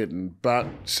in Britain, but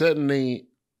certainly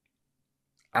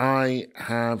I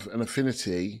have an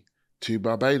affinity to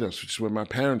Barbados, which is where my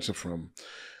parents are from,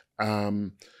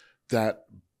 that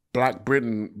Black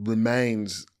Britain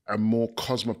remains a more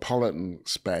cosmopolitan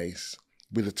space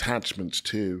with attachments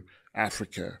to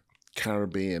Africa,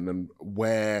 Caribbean, and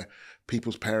where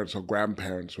people's parents or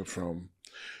grandparents were from,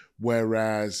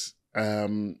 whereas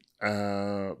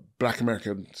Black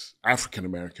Americans, African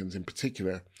Americans in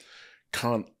particular,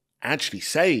 can't actually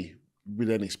say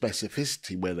with any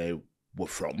specificity where they were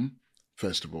from,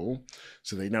 first of all.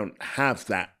 So they don't have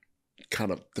that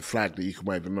kind of the flag that you can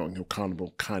wave at Notting Hill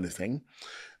Carnival kind of thing.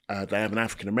 They have an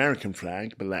African American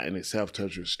flag, but that in itself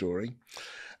tells you a story.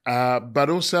 But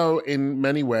also in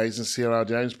many ways, and C.L.R.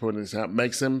 James pointed this out,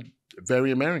 makes them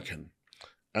very American.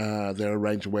 There are a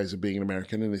range of ways of being an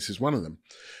American, and this is one of them.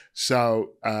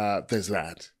 So there's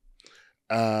that.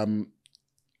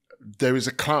 There is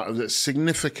a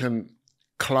significant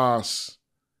class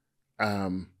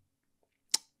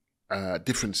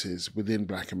differences within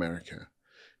Black America.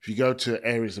 If you go to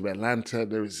areas of Atlanta,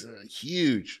 there is a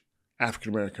huge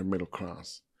African-American middle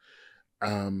class.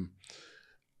 Same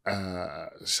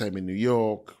in New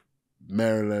York,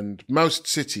 Maryland. Most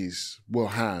cities will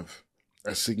have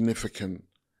a significant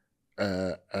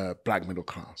Black middle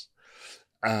class.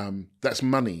 That's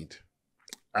moneyed.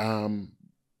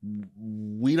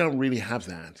 We don't really have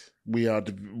that.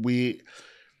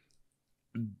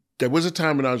 There was a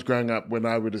time when I was growing up when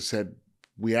I would have said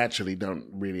we actually don't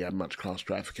really have much class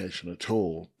stratification at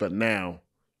all. But now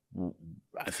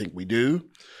I think we do.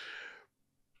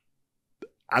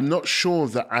 I'm not sure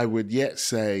that I would yet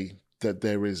say that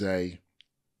there is a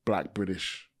Black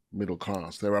British middle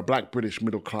class. There are Black British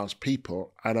middle class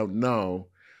people. I don't know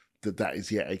that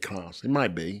is yet a class. It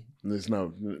might be. There's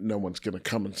no one's going to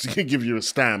come and give you a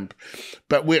stamp.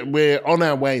 But we're on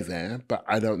our way there, but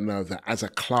I don't know that as a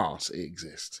class it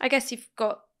exists. I guess you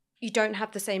don't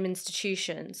have the same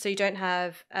institutions. So you don't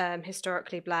have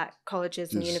historically Black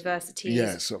colleges and universities.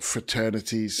 Yeah, so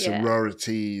fraternities,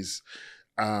 sororities.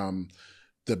 The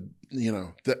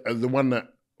one that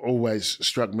always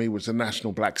struck me was the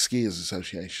National Black Skiers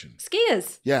Association.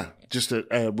 Skiers? Yeah, just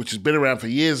which has been around for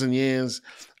years and years,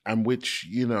 and which,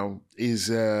 is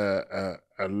a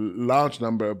large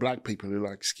number of Black people who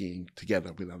like skiing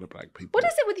together with other Black people. What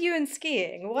is it with you and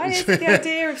skiing? Why is the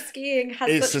idea of skiing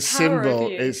has such power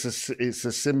over you? It's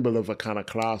a symbol of a kind of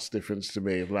class difference to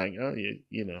me, of like,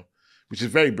 which is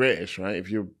very British, right?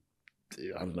 If you're,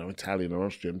 I don't know, Italian or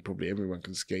Austrian, probably everyone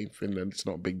can ski. Finland, it's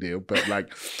not a big deal, but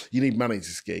like, you need money to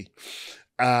ski.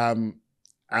 But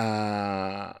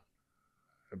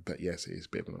yes, it is a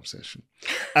bit of an obsession.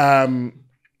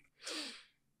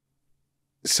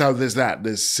 So there's that.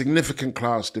 There's significant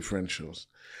class differentials.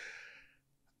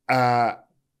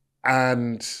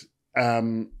 And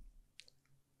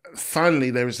finally,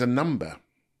 there is a number,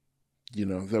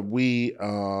 that we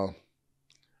are,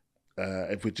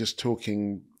 if we're just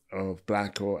talking of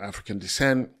Black or African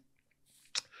descent,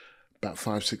 about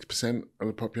 5-6% of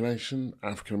the population.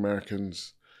 African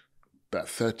Americans, about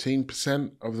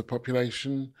 13% of the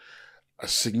population. A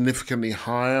significantly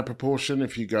higher proportion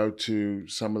if you go to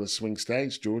some of the swing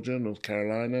states, Georgia, North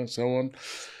Carolina, so on.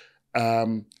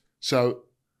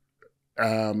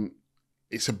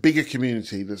 It's a bigger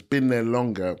community that's been there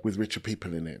longer with richer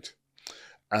people in it.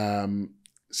 And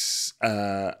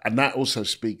that also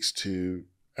speaks to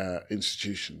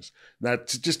institutions. Now,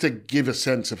 just to give a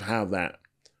sense of how that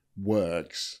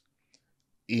works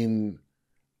and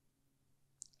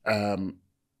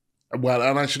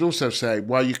I should also say,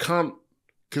 while you can't,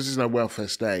 because there's no welfare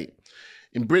state,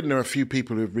 in Britain there are a few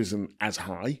people who have risen as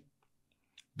high.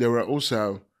 There are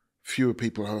also fewer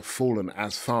people who have fallen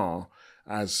as far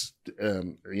as,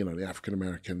 the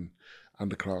African-American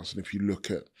underclass. And if you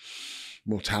look at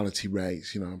mortality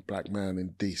rates, Black man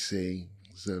in DC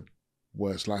has a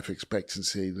worse life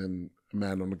expectancy than a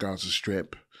man on the Gaza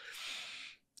Strip.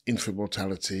 Infant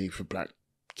mortality for Black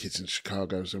kids in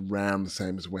Chicago is around the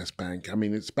same as West Bank. I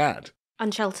mean, it's bad.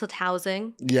 Unsheltered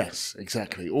housing. Yes,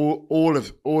 exactly. All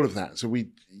of that. So we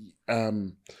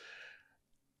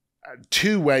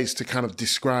two ways to kind of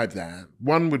describe that.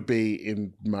 One would be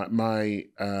in my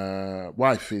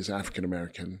wife is African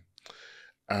American.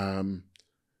 Wow,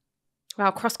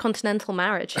 cross-continental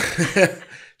marriage.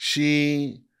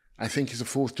 She, I think, is a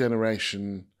fourth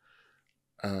generation.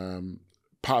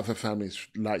 Part of her family is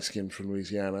light-skinned from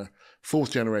Louisiana.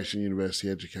 Fourth generation university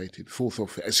educated.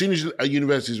 As soon as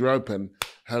universities were open,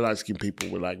 her light-skinned people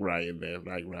were like right in there,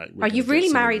 like right. Are you really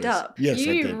married up? Yes, I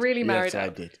did. You really married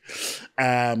up? Yes,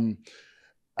 I did.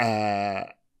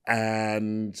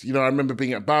 And I remember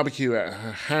being at a barbecue at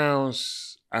her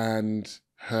house, and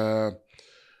her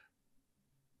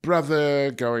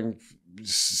brother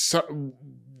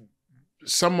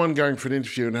someone going for an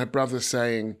interview, and her brother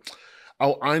saying,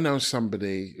 "Oh, I know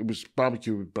somebody," it was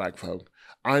barbecue with Black folk,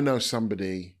 "I know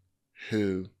somebody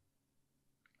who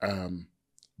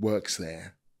works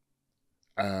there.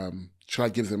 Should I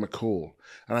give them a call?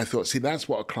 And I thought, see, that's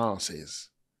what a class is.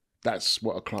 That's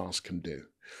what a class can do.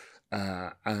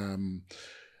 The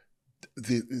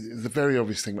very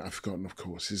obvious thing that I've forgotten, of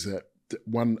course, is that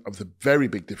one of the very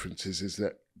big differences is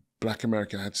that Black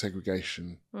America had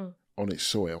segregation on its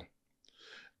soil,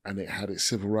 and it had its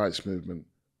civil rights movement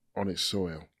on its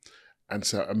soil. And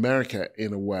so America,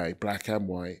 in a way, black and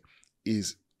white,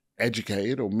 is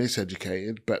educated or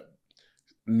miseducated, but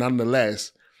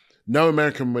nonetheless, no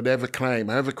American would ever claim,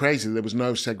 however crazy, there was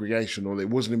no segregation, or it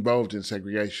wasn't involved in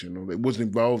segregation, or it wasn't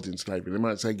involved in slavery. They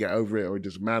might say, get over it, or it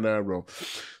doesn't matter.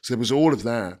 So there was all of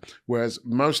that. Whereas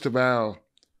most of our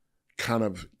kind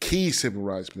of key civil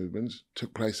rights movements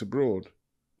took place abroad,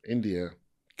 India,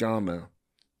 Ghana,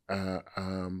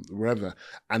 wherever.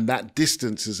 And that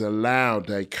distance has allowed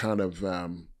a kind of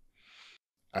an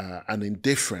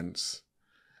indifference,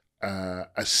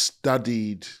 a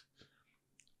studied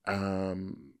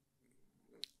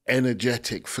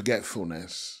energetic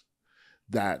forgetfulness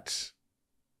that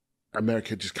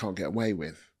America just can't get away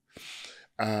with.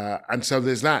 And so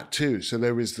there's that too. So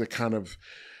there is the kind of,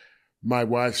 my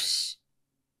wife's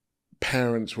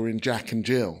parents were in Jack and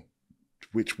Jill,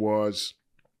 which was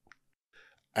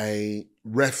you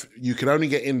could only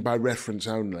get in by reference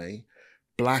only,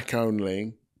 black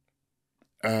only,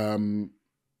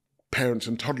 parents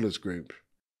and toddlers group.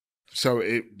 So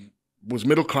it was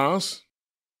middle class,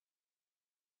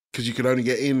 because you could only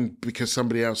get in because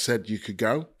somebody else said you could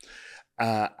go,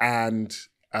 and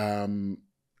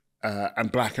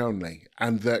black only.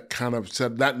 And that kind of, so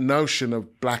that notion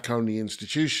of black only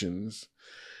institutions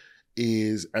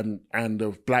is, and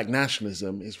of black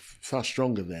nationalism is far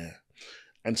stronger there.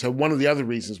 And so one of the other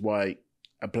reasons why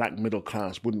a black middle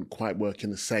class wouldn't quite work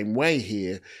in the same way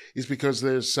here is because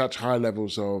there's such high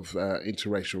levels of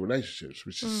interracial relationships,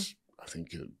 which is, I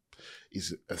think,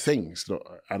 is a thing. It's not,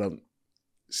 I don't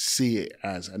see it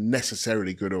as a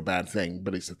necessarily good or bad thing,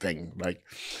 but it's a thing. Like,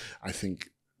 I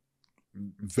think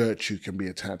virtue can be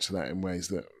attached to that in ways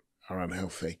that are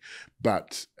unhealthy,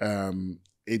 but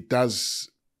it does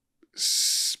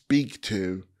speak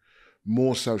to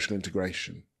more social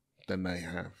integration than they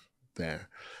have there,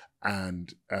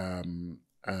 and a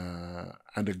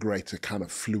greater kind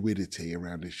of fluidity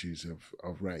around issues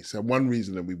of race. So one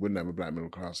reason that we wouldn't have a black middle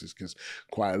class is because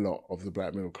quite a lot of the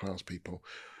black middle class people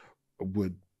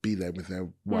would be there with their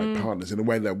white partners in a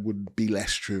way that would be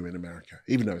less true in America,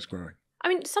 even though it's growing. I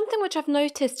mean, something which I've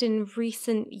noticed in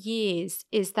recent years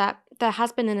is that there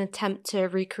has been an attempt to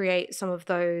recreate some of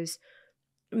those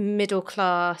middle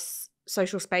class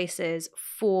social spaces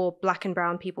for black and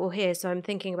brown people here. So I'm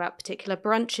thinking about particular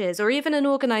brunches or even an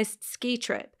organised ski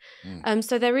trip.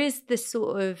 So there is this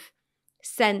sort of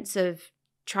sense of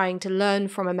trying to learn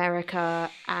from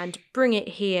America and bring it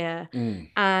here.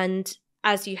 And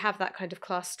as you have that kind of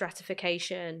class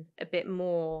stratification a bit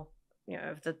more, you know,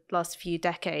 of the last few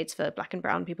decades for black and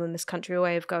brown people in this country, a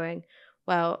way of going,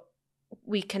 well,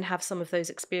 we can have some of those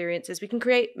experiences. We can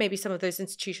create maybe some of those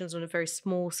institutions on a very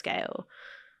small scale.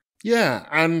 Yeah,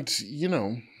 and, you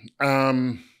know,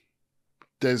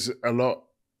 there's a lot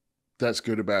that's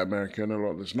good about America and a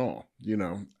lot that's not, you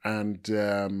know, and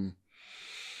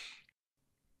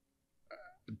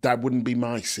that wouldn't be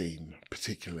my scene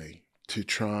particularly, to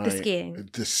try.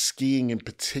 The skiing in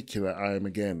particular I am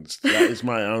against. That is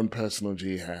my own personal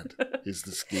jihad, is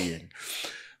the skiing.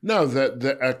 No,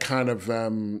 a kind of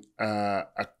a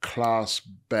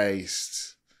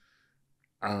class-based,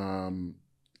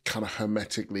 kind of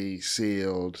hermetically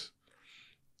sealed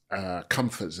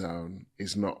comfort zone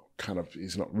is not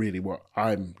really what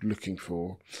I'm looking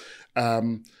for,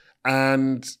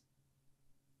 and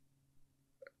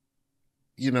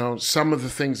you know, some of the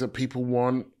things that people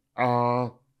want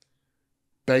are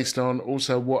based on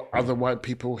also what other white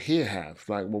people here have.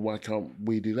 Like, well, why can't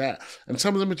we do that? And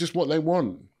some of them are just what they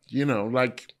want. You know,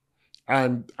 like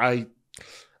I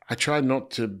try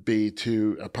not to be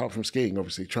too, apart from skiing,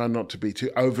 obviously, try not to be too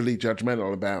overly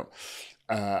judgmental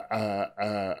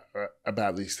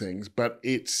about these things. But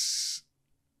it's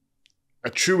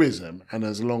a truism, and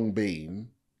has long been,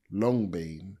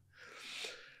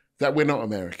 that we're not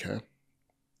America,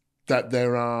 that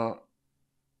there are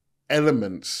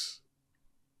elements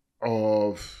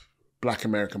of Black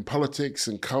American politics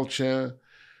and culture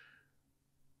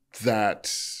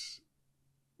that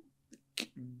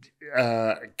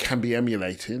can be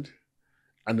emulated,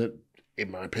 and that,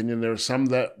 in my opinion, there are some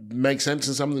that make sense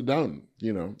and some that don't,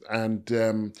 you know.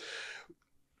 And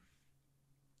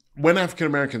when African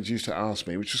Americans used to ask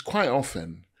me, which was quite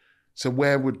often, so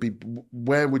where would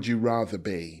you rather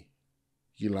be,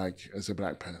 you like, as a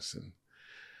black person?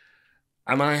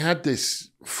 And I had this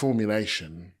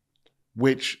formulation,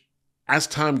 which, as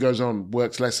time goes on,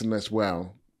 works less and less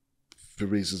well for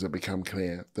reasons that become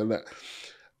clear.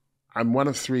 I'm one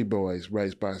of 3 boys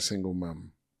raised by a single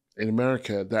mum. In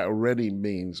America, that already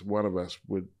means one of us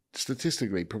would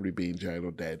statistically probably be in jail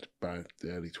or dead by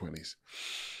the early 20s.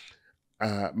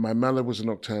 My mother was a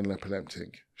nocturnal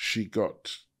epileptic. She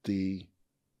got the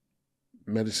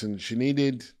medicine she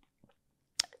needed,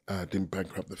 didn't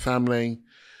bankrupt the family.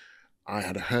 I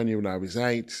had a hernia when I was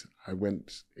 8. I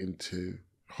went into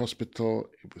hospital.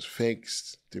 It was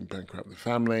fixed, didn't bankrupt the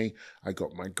family. I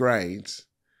got my grades.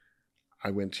 I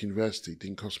went to university.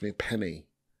 Didn't cost me a penny.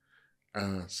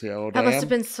 See how old I am? That must have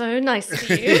been so nice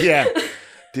for you. Yeah,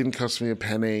 didn't cost me a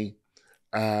penny.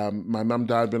 My mum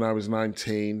died when I was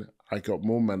 19. I got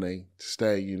more money to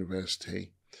stay at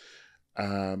university.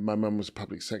 My mum was a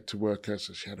public sector worker,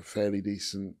 so she had a fairly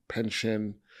decent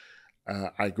pension.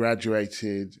 I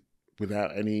graduated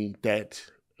without any debt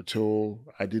at all.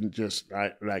 It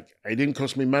didn't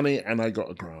cost me money, and I got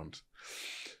a grant.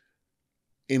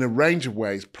 In a range of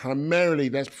ways, primarily,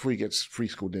 that's before you get free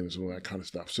school dinners and all that kind of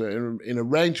stuff. So in a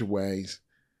range of ways,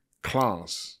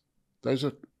 those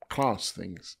are class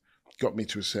things, got me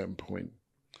to a certain point.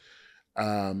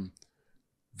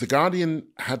 The Guardian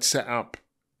had set up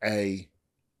a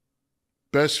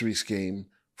bursary scheme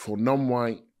for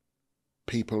non-white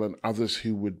people and others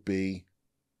who would be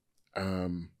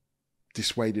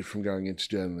dissuaded from going into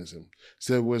journalism.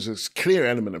 So there was a clear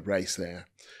element of race there.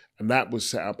 And that was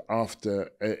set up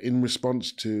after, in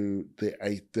response to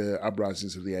the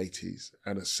uprisings of the 80s,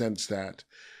 and a sense that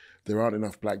there aren't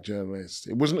enough black journalists.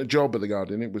 It wasn't a job at The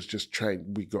Guardian, it was just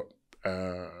trained.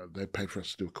 They paid for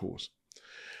us to do a course.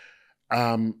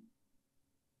 But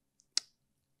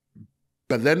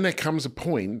then there comes a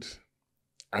point,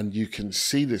 and you can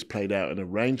see this played out in a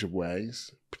range of ways,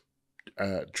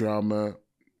 drama,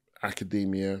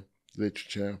 academia,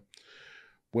 literature,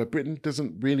 where Britain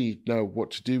doesn't really know what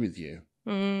to do with you.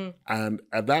 Mm. And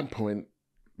at that point,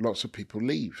 lots of people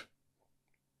leave.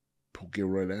 Paul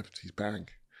Gilroy left, he's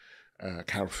back.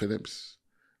 Carol Phillips,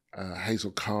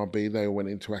 Hazel Carby, they all went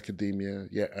into academia.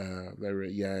 They were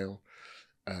at Yale.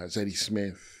 Zadie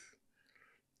Smith,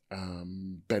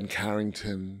 Ben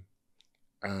Carrington,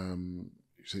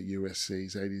 who's at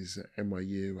USC, Zadie's at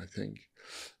NYU, I think.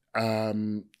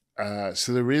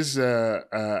 So there is,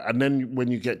 and then when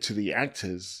you get to the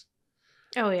actors,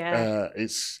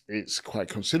 it's quite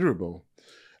considerable.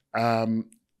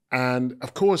 And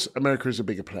of course, America is a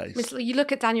bigger place. You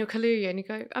look at Daniel Kaluuya and you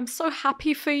go, I'm so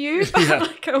happy for you.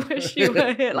 I wish you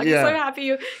were here. I'm so happy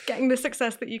you're getting the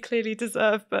success that you clearly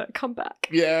deserve, but come back.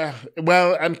 Yeah,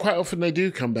 well, and quite often they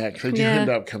do come back. They do end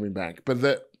up coming back. But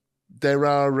there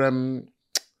are,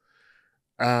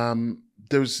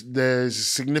 there's a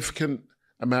significant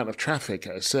amount of traffic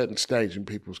at a certain stage in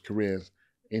people's careers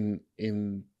in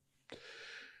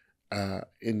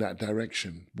that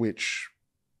direction, which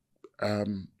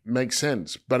makes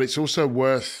sense. But it's also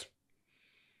worth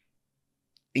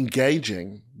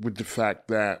engaging with the fact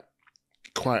that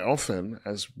quite often,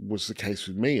 as was the case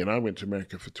with me, and I went to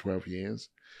America for 12 years,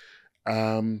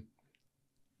 there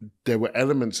were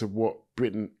elements of what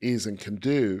Britain is and can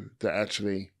do that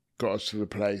actually got us to the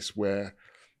place where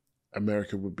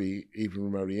America would be even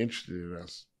remotely interested in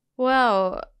us.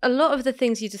 Well, a lot of the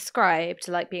things you described,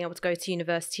 like being able to go to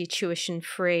university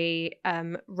tuition-free,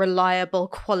 reliable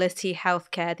quality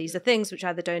healthcare, these are things which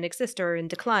either don't exist or are in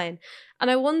decline. And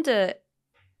I wonder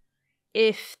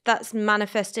if that's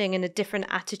manifesting in a different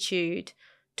attitude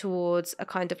towards a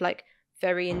kind of like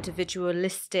very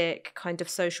individualistic kind of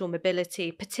social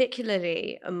mobility,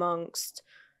 particularly amongst,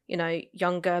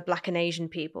 younger Black and Asian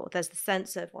people. There's the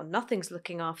sense of, well, nothing's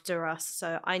looking after us,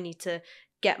 so I need to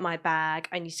get my bag,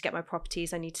 I need to get my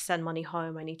properties, I need to send money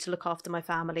home, I need to look after my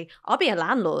family. I'll be a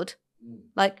landlord.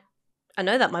 Like, I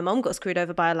know that my mom got screwed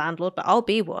over by a landlord, but I'll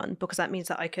be one because that means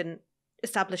that I can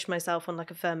establish myself on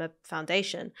like a firmer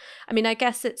foundation. I mean, I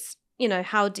guess it's,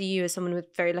 how do you, as someone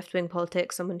with very left-wing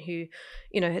politics, someone who,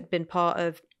 had been part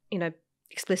of,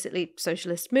 explicitly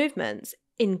socialist movements,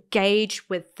 engage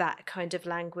with that kind of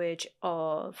language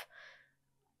of,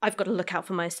 I've got to look out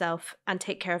for myself and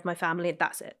take care of my family, and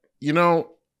that's it?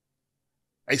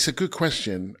 It's a good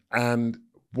question. And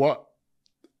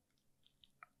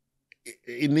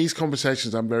in these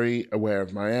conversations, I'm very aware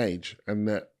of my age and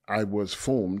that I was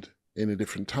formed in a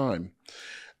different time.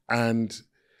 And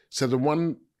so the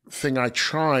one thing I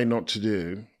try not to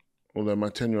do, although my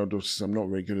 10-year-old daughter says I'm not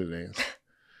very good at this,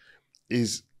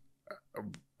 is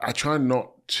I try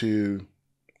not to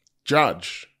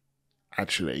judge,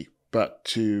 actually, but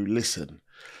to listen.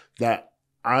 That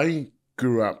I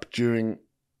grew up during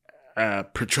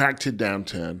protracted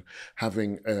downturn,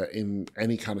 having in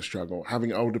any kind of struggle,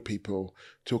 having older people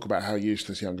talk about how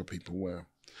useless younger people were.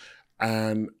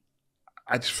 And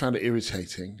I just found it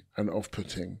irritating and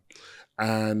off-putting.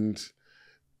 And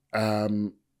a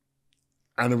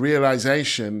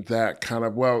realization that kind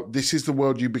of, well, this is the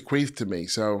world you bequeathed to me.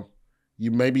 So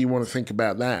maybe you want to think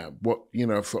about that. What,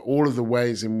 for all of the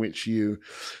ways in which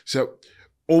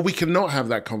or we can not have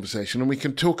that conversation and we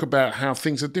can talk about how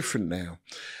things are different now.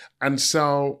 And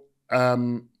so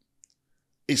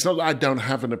it's not that I don't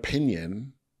have an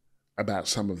opinion about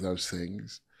some of those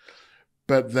things,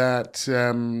 but that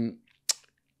it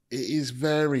is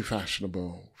very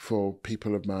fashionable for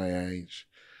people of my age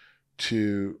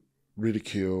to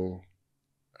ridicule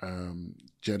Gen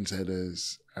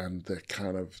Zers and the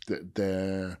kind of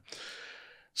their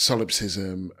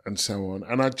solipsism and so on.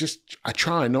 And I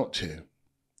try not to.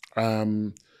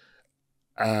 And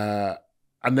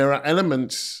there are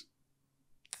elements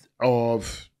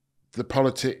of the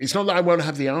politics. It's not that I won't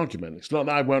have the argument. It's not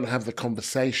that I won't have the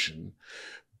conversation,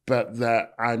 but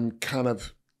that I'm kind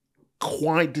of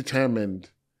quite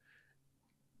determined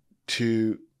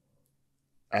to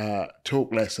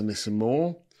talk less and listen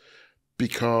more,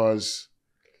 because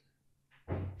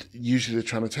usually they're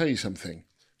trying to tell you something.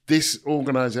 These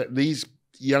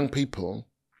young people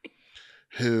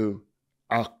who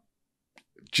are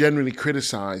generally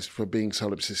criticized for being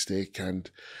solipsistic and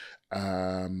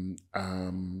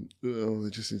they're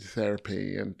just into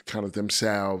therapy and kind of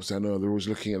themselves. I know they're always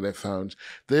looking at their phones.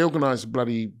 They organised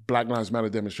bloody Black Lives Matter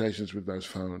demonstrations with those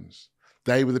phones.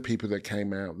 They were the people that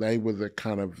came out. They were the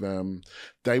kind of,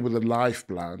 they were the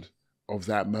lifeblood of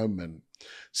that moment.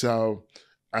 So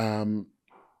their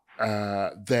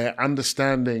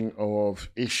understanding of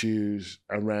issues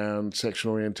around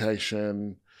sexual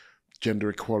orientation,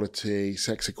 gender equality,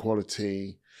 sex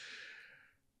equality,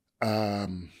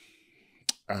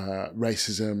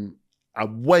 racism are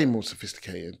way more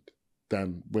sophisticated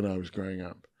than when I was growing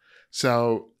up.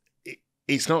 So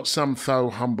it's not some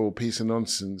faux humble piece of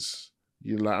nonsense.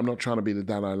 I'm not trying to be the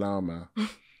Dalai Lama.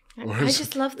 I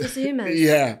just love the Zoomers.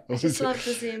 Yeah. I just love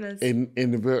the Zoomers. In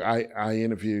the book, I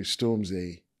interview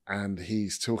Stormzy, and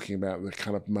he's talking about the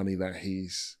kind of money that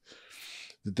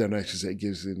the donations that he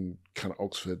gives in kind of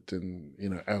Oxford and,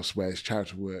 elsewhere, his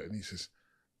charitable work. And he says,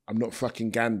 I'm not fucking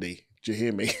Gandhi. Do you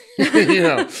hear me?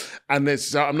 And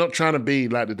I'm not trying to be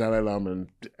like the Dalai Lama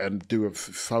and do a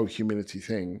faux humility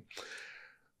thing.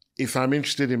 If I'm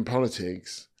interested in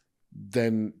politics,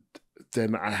 then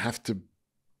I have to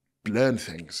learn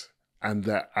things, and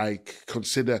that I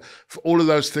consider for all of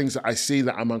those things that I see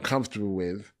that I'm uncomfortable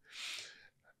with.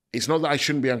 It's not that I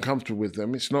shouldn't be uncomfortable with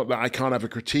them. It's not that I can't have a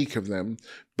critique of them,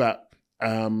 but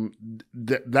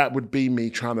that would be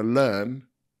me trying to learn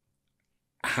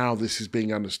how this is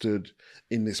being understood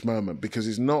in this moment, because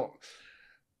it's not,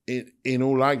 in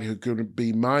all likelihood, going to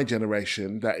be my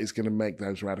generation that is going to make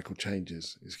those radical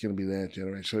changes. It's going to be their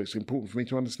generation. So it's important for me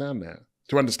to understand that,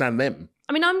 to understand them.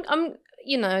 I mean, I'm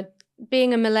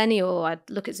being a millennial, I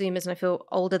look at Zoomers and I feel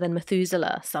older than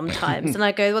Methuselah sometimes. And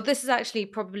I go, well, this is actually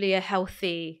probably a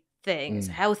healthy thing. It's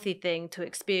a healthy thing to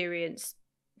experience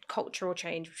cultural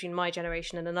change between my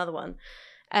generation and another one.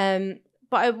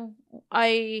 But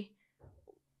I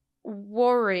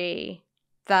worry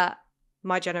that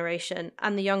my generation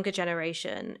and the younger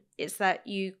generation is that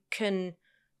you can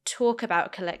talk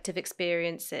about collective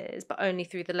experiences, but only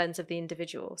through the lens of the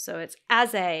individual. So it's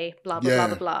as a blah, blah, blah,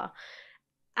 blah, blah.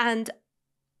 And,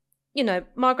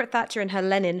 Margaret Thatcher in her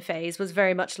Lenin phase was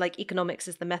very much like economics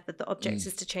is the method, the object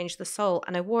is to change the soul.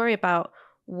 And I worry about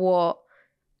what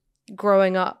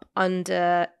growing up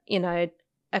under, a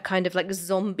kind of like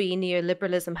zombie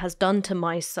neoliberalism has done to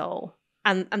my soul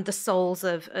and the souls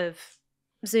of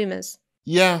Zoomers.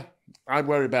 Yeah, I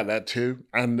worry about that too.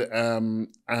 And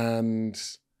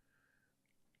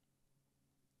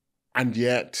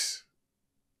yet,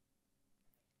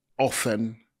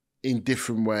 often, in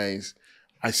different ways,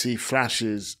 I see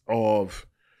flashes of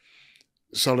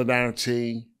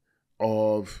solidarity,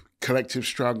 of collective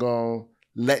struggle,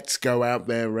 let's go out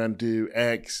there and do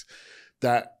X,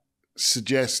 that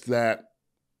suggest that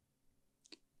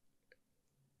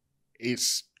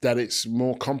it's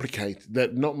more complicated,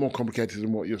 that not more complicated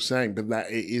than what you're saying, but that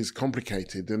it is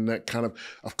complicated, and that kind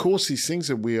of course, these things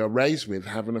that we are raised with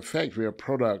have an effect. We are a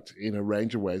product in a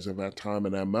range of ways of our time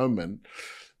and our moment.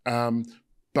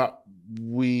 But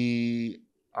we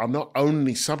are not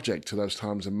only subject to those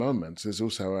times and moments, there's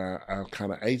also our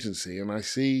kind of agency. And I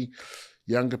see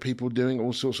younger people doing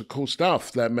all sorts of cool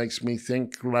stuff that makes me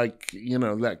think like,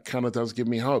 that kind of does give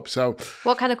me hope. So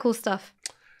what kind of cool stuff?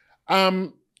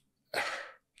 The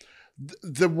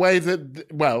way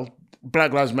that,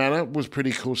 Black Lives Matter was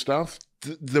pretty cool stuff.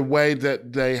 The way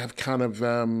that they have kind of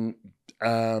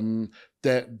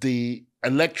the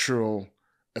electoral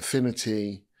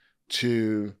affinity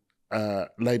to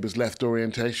Labour's left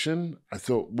orientation, I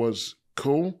thought was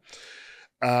cool.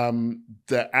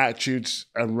 The attitudes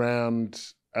around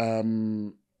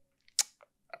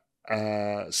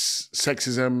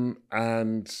sexism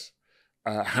and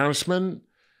harassment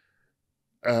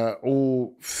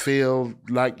all feel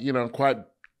like, you know,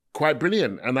 quite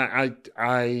brilliant, and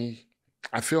I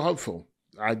feel hopeful.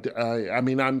 I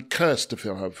mean, I'm cursed to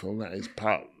feel hopeful. That is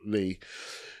partly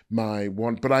my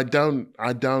want, but I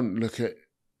don't look at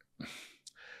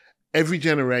every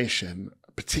generation,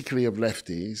 particularly of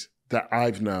lefties that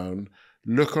I've known,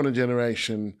 look on a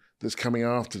generation that's coming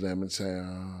after them and say,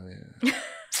 oh yeah,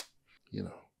 you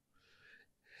know,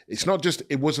 it's not just,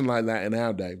 it wasn't like that in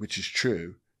our day, which is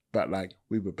true, but like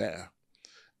we were better.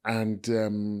 And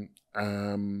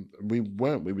we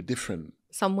weren't, we were different.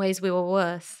 Some ways we were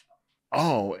worse.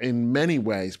 Oh, in many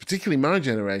ways, particularly my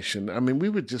generation. I mean, we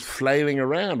were just flailing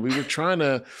around. We were trying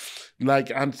to, like,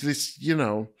 and this, you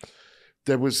know,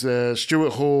 there was a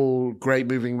Stuart Hall, Great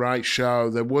Moving Right show.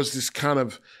 There was this kind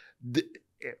of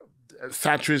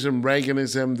Thatcherism,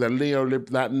 Reaganism,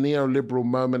 that neoliberal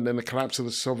moment, then the collapse of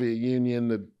the Soviet Union,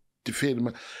 the defeat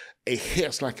of it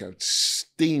hits like a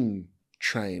steam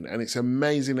train, and it's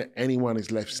amazing that anyone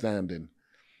is left standing,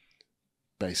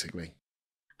 basically.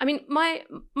 I mean, my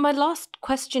last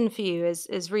question for you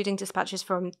is reading dispatches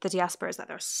from the diaspora is that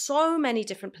there are so many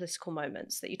different political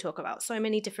moments that you talk about, so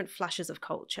many different flashes of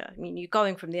culture. I mean, you're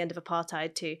going from the end of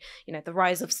apartheid to, you know, the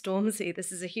rise of Stormzy.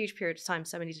 This is a huge period of time,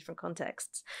 so many different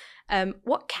contexts.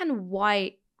 What can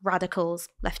white radicals,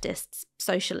 leftists,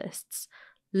 socialists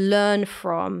learn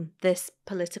from this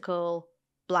political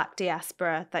Black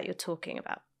diaspora that you're talking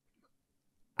about?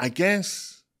 I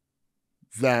guess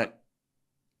that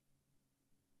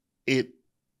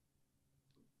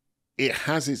it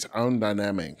has its own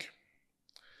dynamic,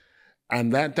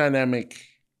 and that dynamic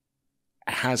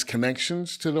has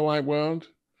connections to the white world,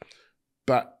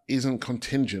 but isn't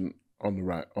contingent on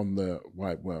the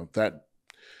white world. That,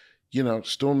 you know,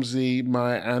 Stormzy,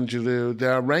 Maya Angelou,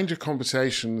 there are a range of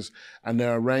conversations and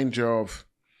there are a range of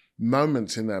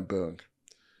moments in that book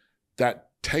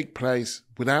that take place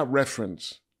without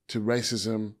reference to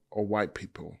racism or white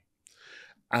people,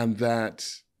 and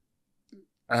that.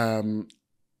 And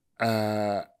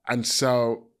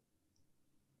so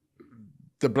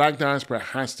the Black diaspora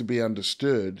has to be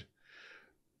understood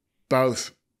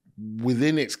both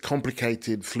within its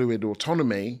complicated, fluid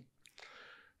autonomy,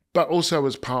 but also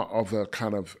as part of a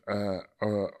kind of a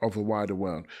wider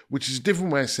world, which is a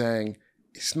different way of saying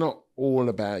it's not all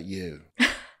about you,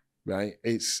 right?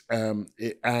 It's and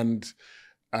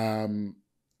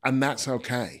that's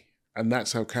okay, and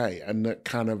that's okay, and that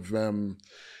kind of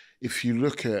if you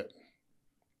look at,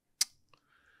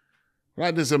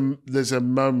 right, there's a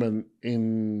moment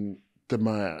in the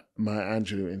Maya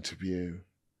Angelou interview,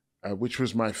 which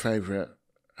was my favorite.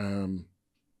 I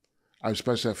was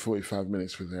supposed to have 45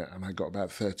 minutes with her, and I got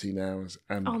about 13 hours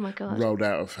and oh my God. Rolled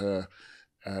out of her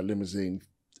limousine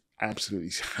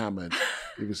absolutely hammered.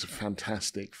 It was a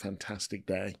fantastic, fantastic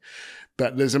day.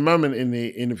 But there's a moment in the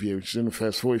interview, which is in the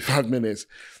first 45 minutes,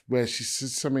 where she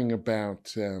says something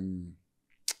about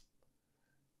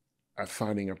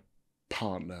finding a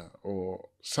partner or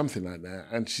something like that.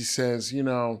 And she says, you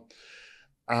know,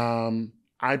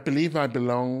 I believe I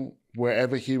belong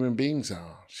wherever human beings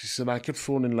are. She said, I could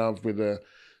fall in love with a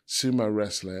sumo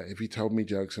wrestler if he told me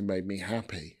jokes and made me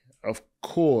happy. Of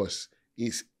course,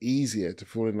 it's easier to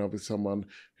fall in love with someone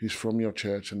who's from your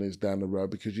church and lives down the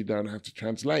road because you don't have to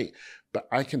translate. But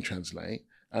I can translate,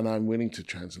 and I'm willing to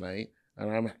translate,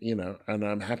 and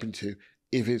I'm happy to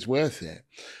if it's worth it.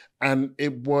 And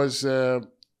it was a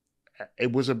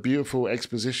beautiful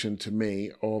exposition to me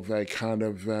of a kind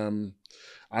of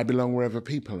I belong wherever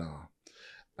people are.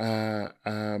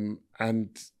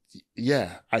 And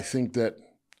yeah, I think that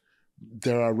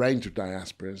there are a range of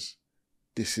diasporas.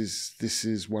 This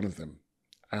is one of them,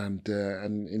 and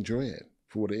enjoy it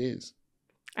for what it is.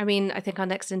 I mean, I think our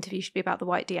next interview should be about the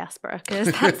white diaspora,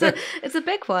 because it's a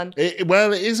big one.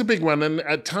 Well, it is a big one, and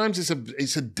at times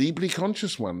it's a deeply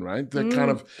conscious one, right? The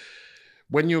kind of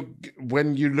when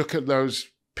you look at those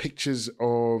pictures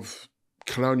of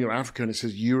colonial Africa and it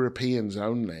says Europeans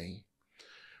only.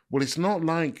 Well, it's not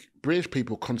like British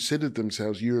people considered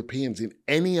themselves Europeans in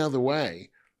any other way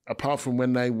apart from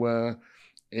when they were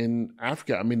in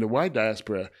Africa. I mean, the white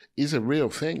diaspora is a real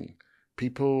thing.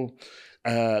 People,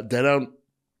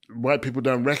 white people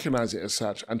don't recognize it as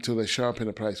such until they show up in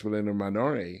a place where they're a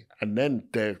minority, and then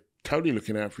they're totally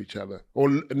looking out for each other, or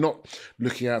not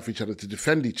looking out for each other to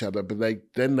defend each other, but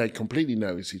they completely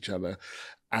notice each other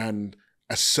and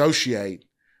associate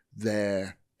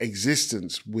their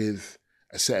existence with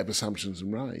a set of assumptions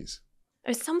and rights.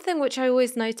 It's something which I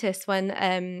always notice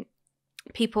when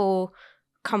people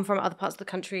come from other parts of the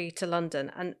country to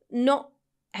London, and not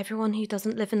everyone who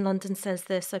doesn't live in London says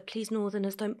this, so please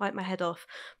Northerners, don't bite my head off,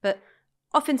 but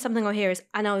often something I'll hear is,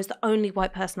 and I was the only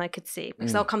white person I could see,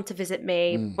 because they'll come to visit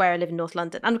me where I live in North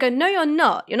London. I'm going, no, you're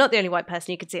not. You're not the only white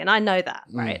person you could see. And I know that,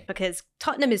 right? Because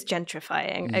Tottenham is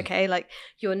gentrifying, okay? Like,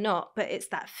 you're not, but it's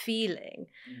that feeling.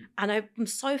 And I'm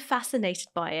so fascinated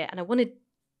by it, and I want to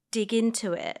dig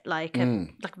into it like a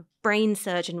brain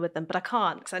surgeon with them, but I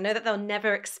can't, because I know that they'll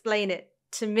never explain it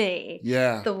to me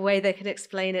the way they can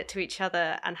explain it to each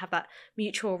other and have that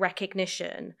mutual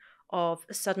recognition of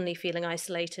suddenly feeling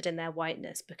isolated in their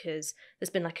whiteness because there's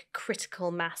been like a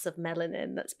critical mass of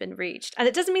melanin that's been reached. And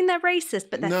it doesn't mean they're racist,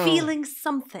 but they're feeling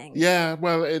something. Yeah,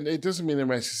 well, it doesn't mean they're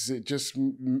racist. It just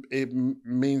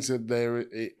means that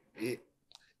it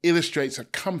illustrates a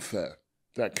comfort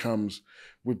that comes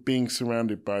with being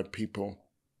surrounded by people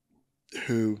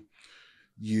who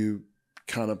you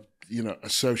kind of,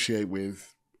 associate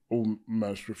with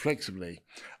almost reflexively.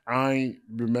 I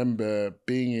remember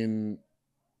being in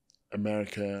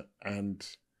America and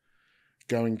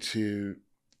going to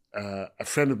a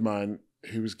friend of mine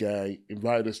who was gay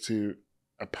invited us to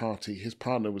a party. His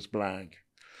partner was black,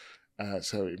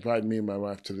 so he invited me and my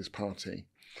wife to this party,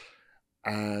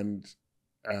 and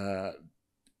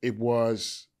he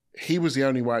was the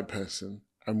only white person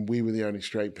and we were the only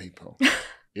straight people.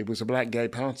 It was a black gay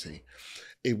party.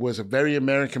 It was a very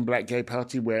American black gay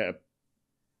party where a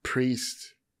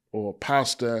priest or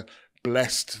pastor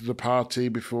blessed the party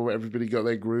before everybody got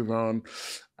their groove on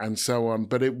and so on.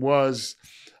 But I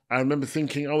remember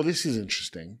thinking, oh, this is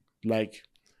interesting. Like,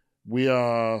 we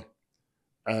are,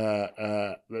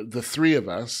 the three of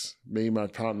us, me, my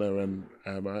partner, and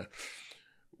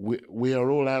we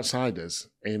are all outsiders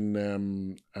in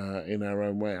our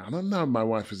own way. I don't know if my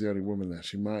wife was the only woman there.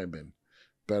 She might have been.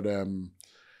 But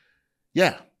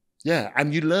yeah.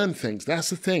 And you learn things.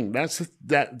 That's the thing. That's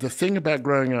the thing about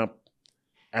growing up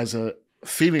as a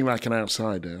feeling like an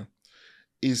outsider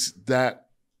is that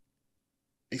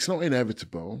it's not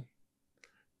inevitable,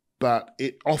 but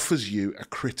it offers you a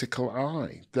critical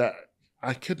eye that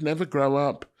I could never grow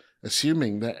up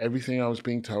assuming that everything I was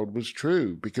being told was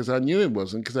true, because I knew it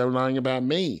wasn't, because they were lying about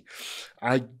me.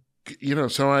 I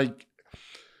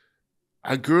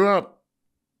grew up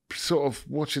sort of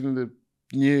watching the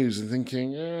news and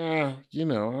thinking, I don't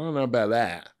know about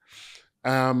that.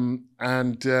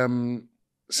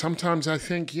 Sometimes I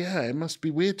think, it must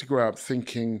be weird to grow up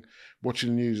watching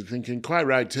the news and thinking, quite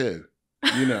right too,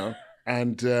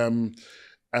 and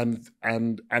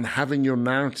having your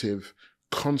narrative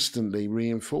constantly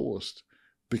reinforced,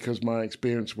 because my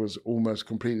experience was almost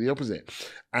completely the opposite.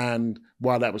 And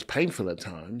while that was painful at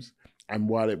times, and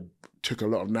while it took a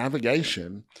lot of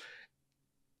navigation,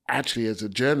 actually as a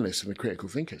journalist and a critical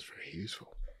thinker, it's very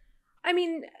useful. I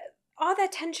mean, are there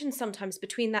tensions sometimes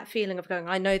between that feeling of going,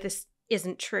 I know this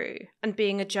isn't true, and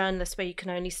being a journalist where you can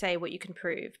only say what you can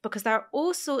prove? Because there are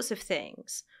all sorts of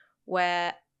things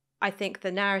where I think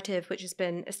the narrative which has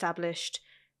been established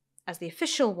as the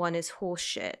official one is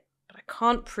horseshit, but I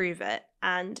can't prove it,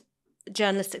 and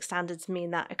journalistic standards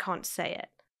mean that I can't say it.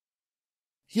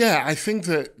 Yeah, I think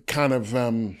that kind of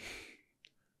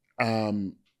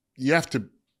you have to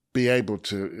be able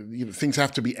to, things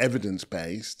have to be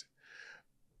evidence-based,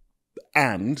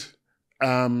 and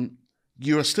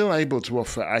you are still able to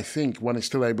offer, I think one is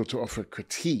still able to offer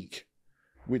critique,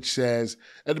 which says,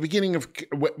 at the beginning of,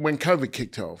 when COVID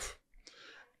kicked off,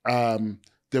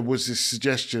 there was this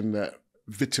suggestion that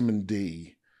vitamin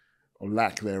D, or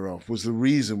lack thereof, was the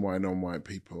reason why non-white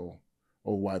people,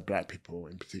 or why black people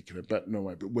in particular, but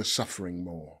non-white people, were suffering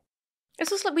more.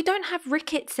 It's also like we don't have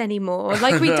rickets anymore.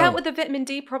 Like, we dealt with the vitamin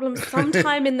D problem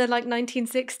sometime in the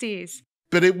 1960s.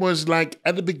 But it was like,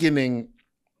 at the beginning,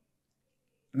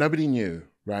 nobody knew,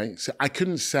 right? So I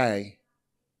couldn't say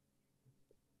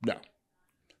no.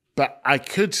 But I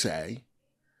could say,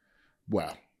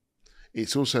 well,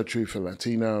 it's also true for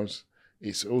Latinos.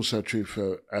 It's also true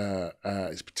for,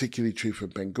 it's particularly true for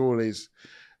Bengalis,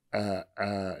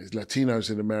 Latinos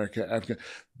in America, Africa.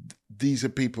 These are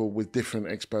people with different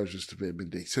exposures to vitamin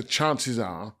D. So chances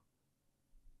are,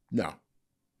 no,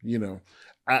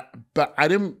 but I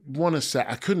didn't want to say,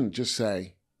 I couldn't just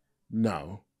say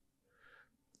no.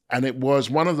 And it was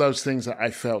one of those things that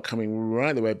I felt coming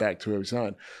right the way back to where we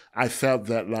started. I felt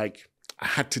that like I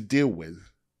had to deal with.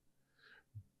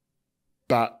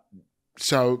 But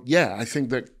so, yeah, I think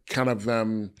that kind of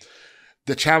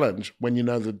the challenge when you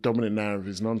know the dominant narrative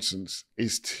is nonsense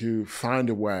is to find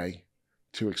a way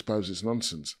to expose its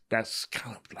nonsense. That's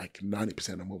kind of like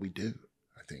 90% of what we do,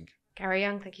 I think. Gary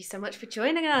Younge, thank you so much for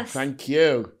joining us. Thank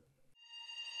you.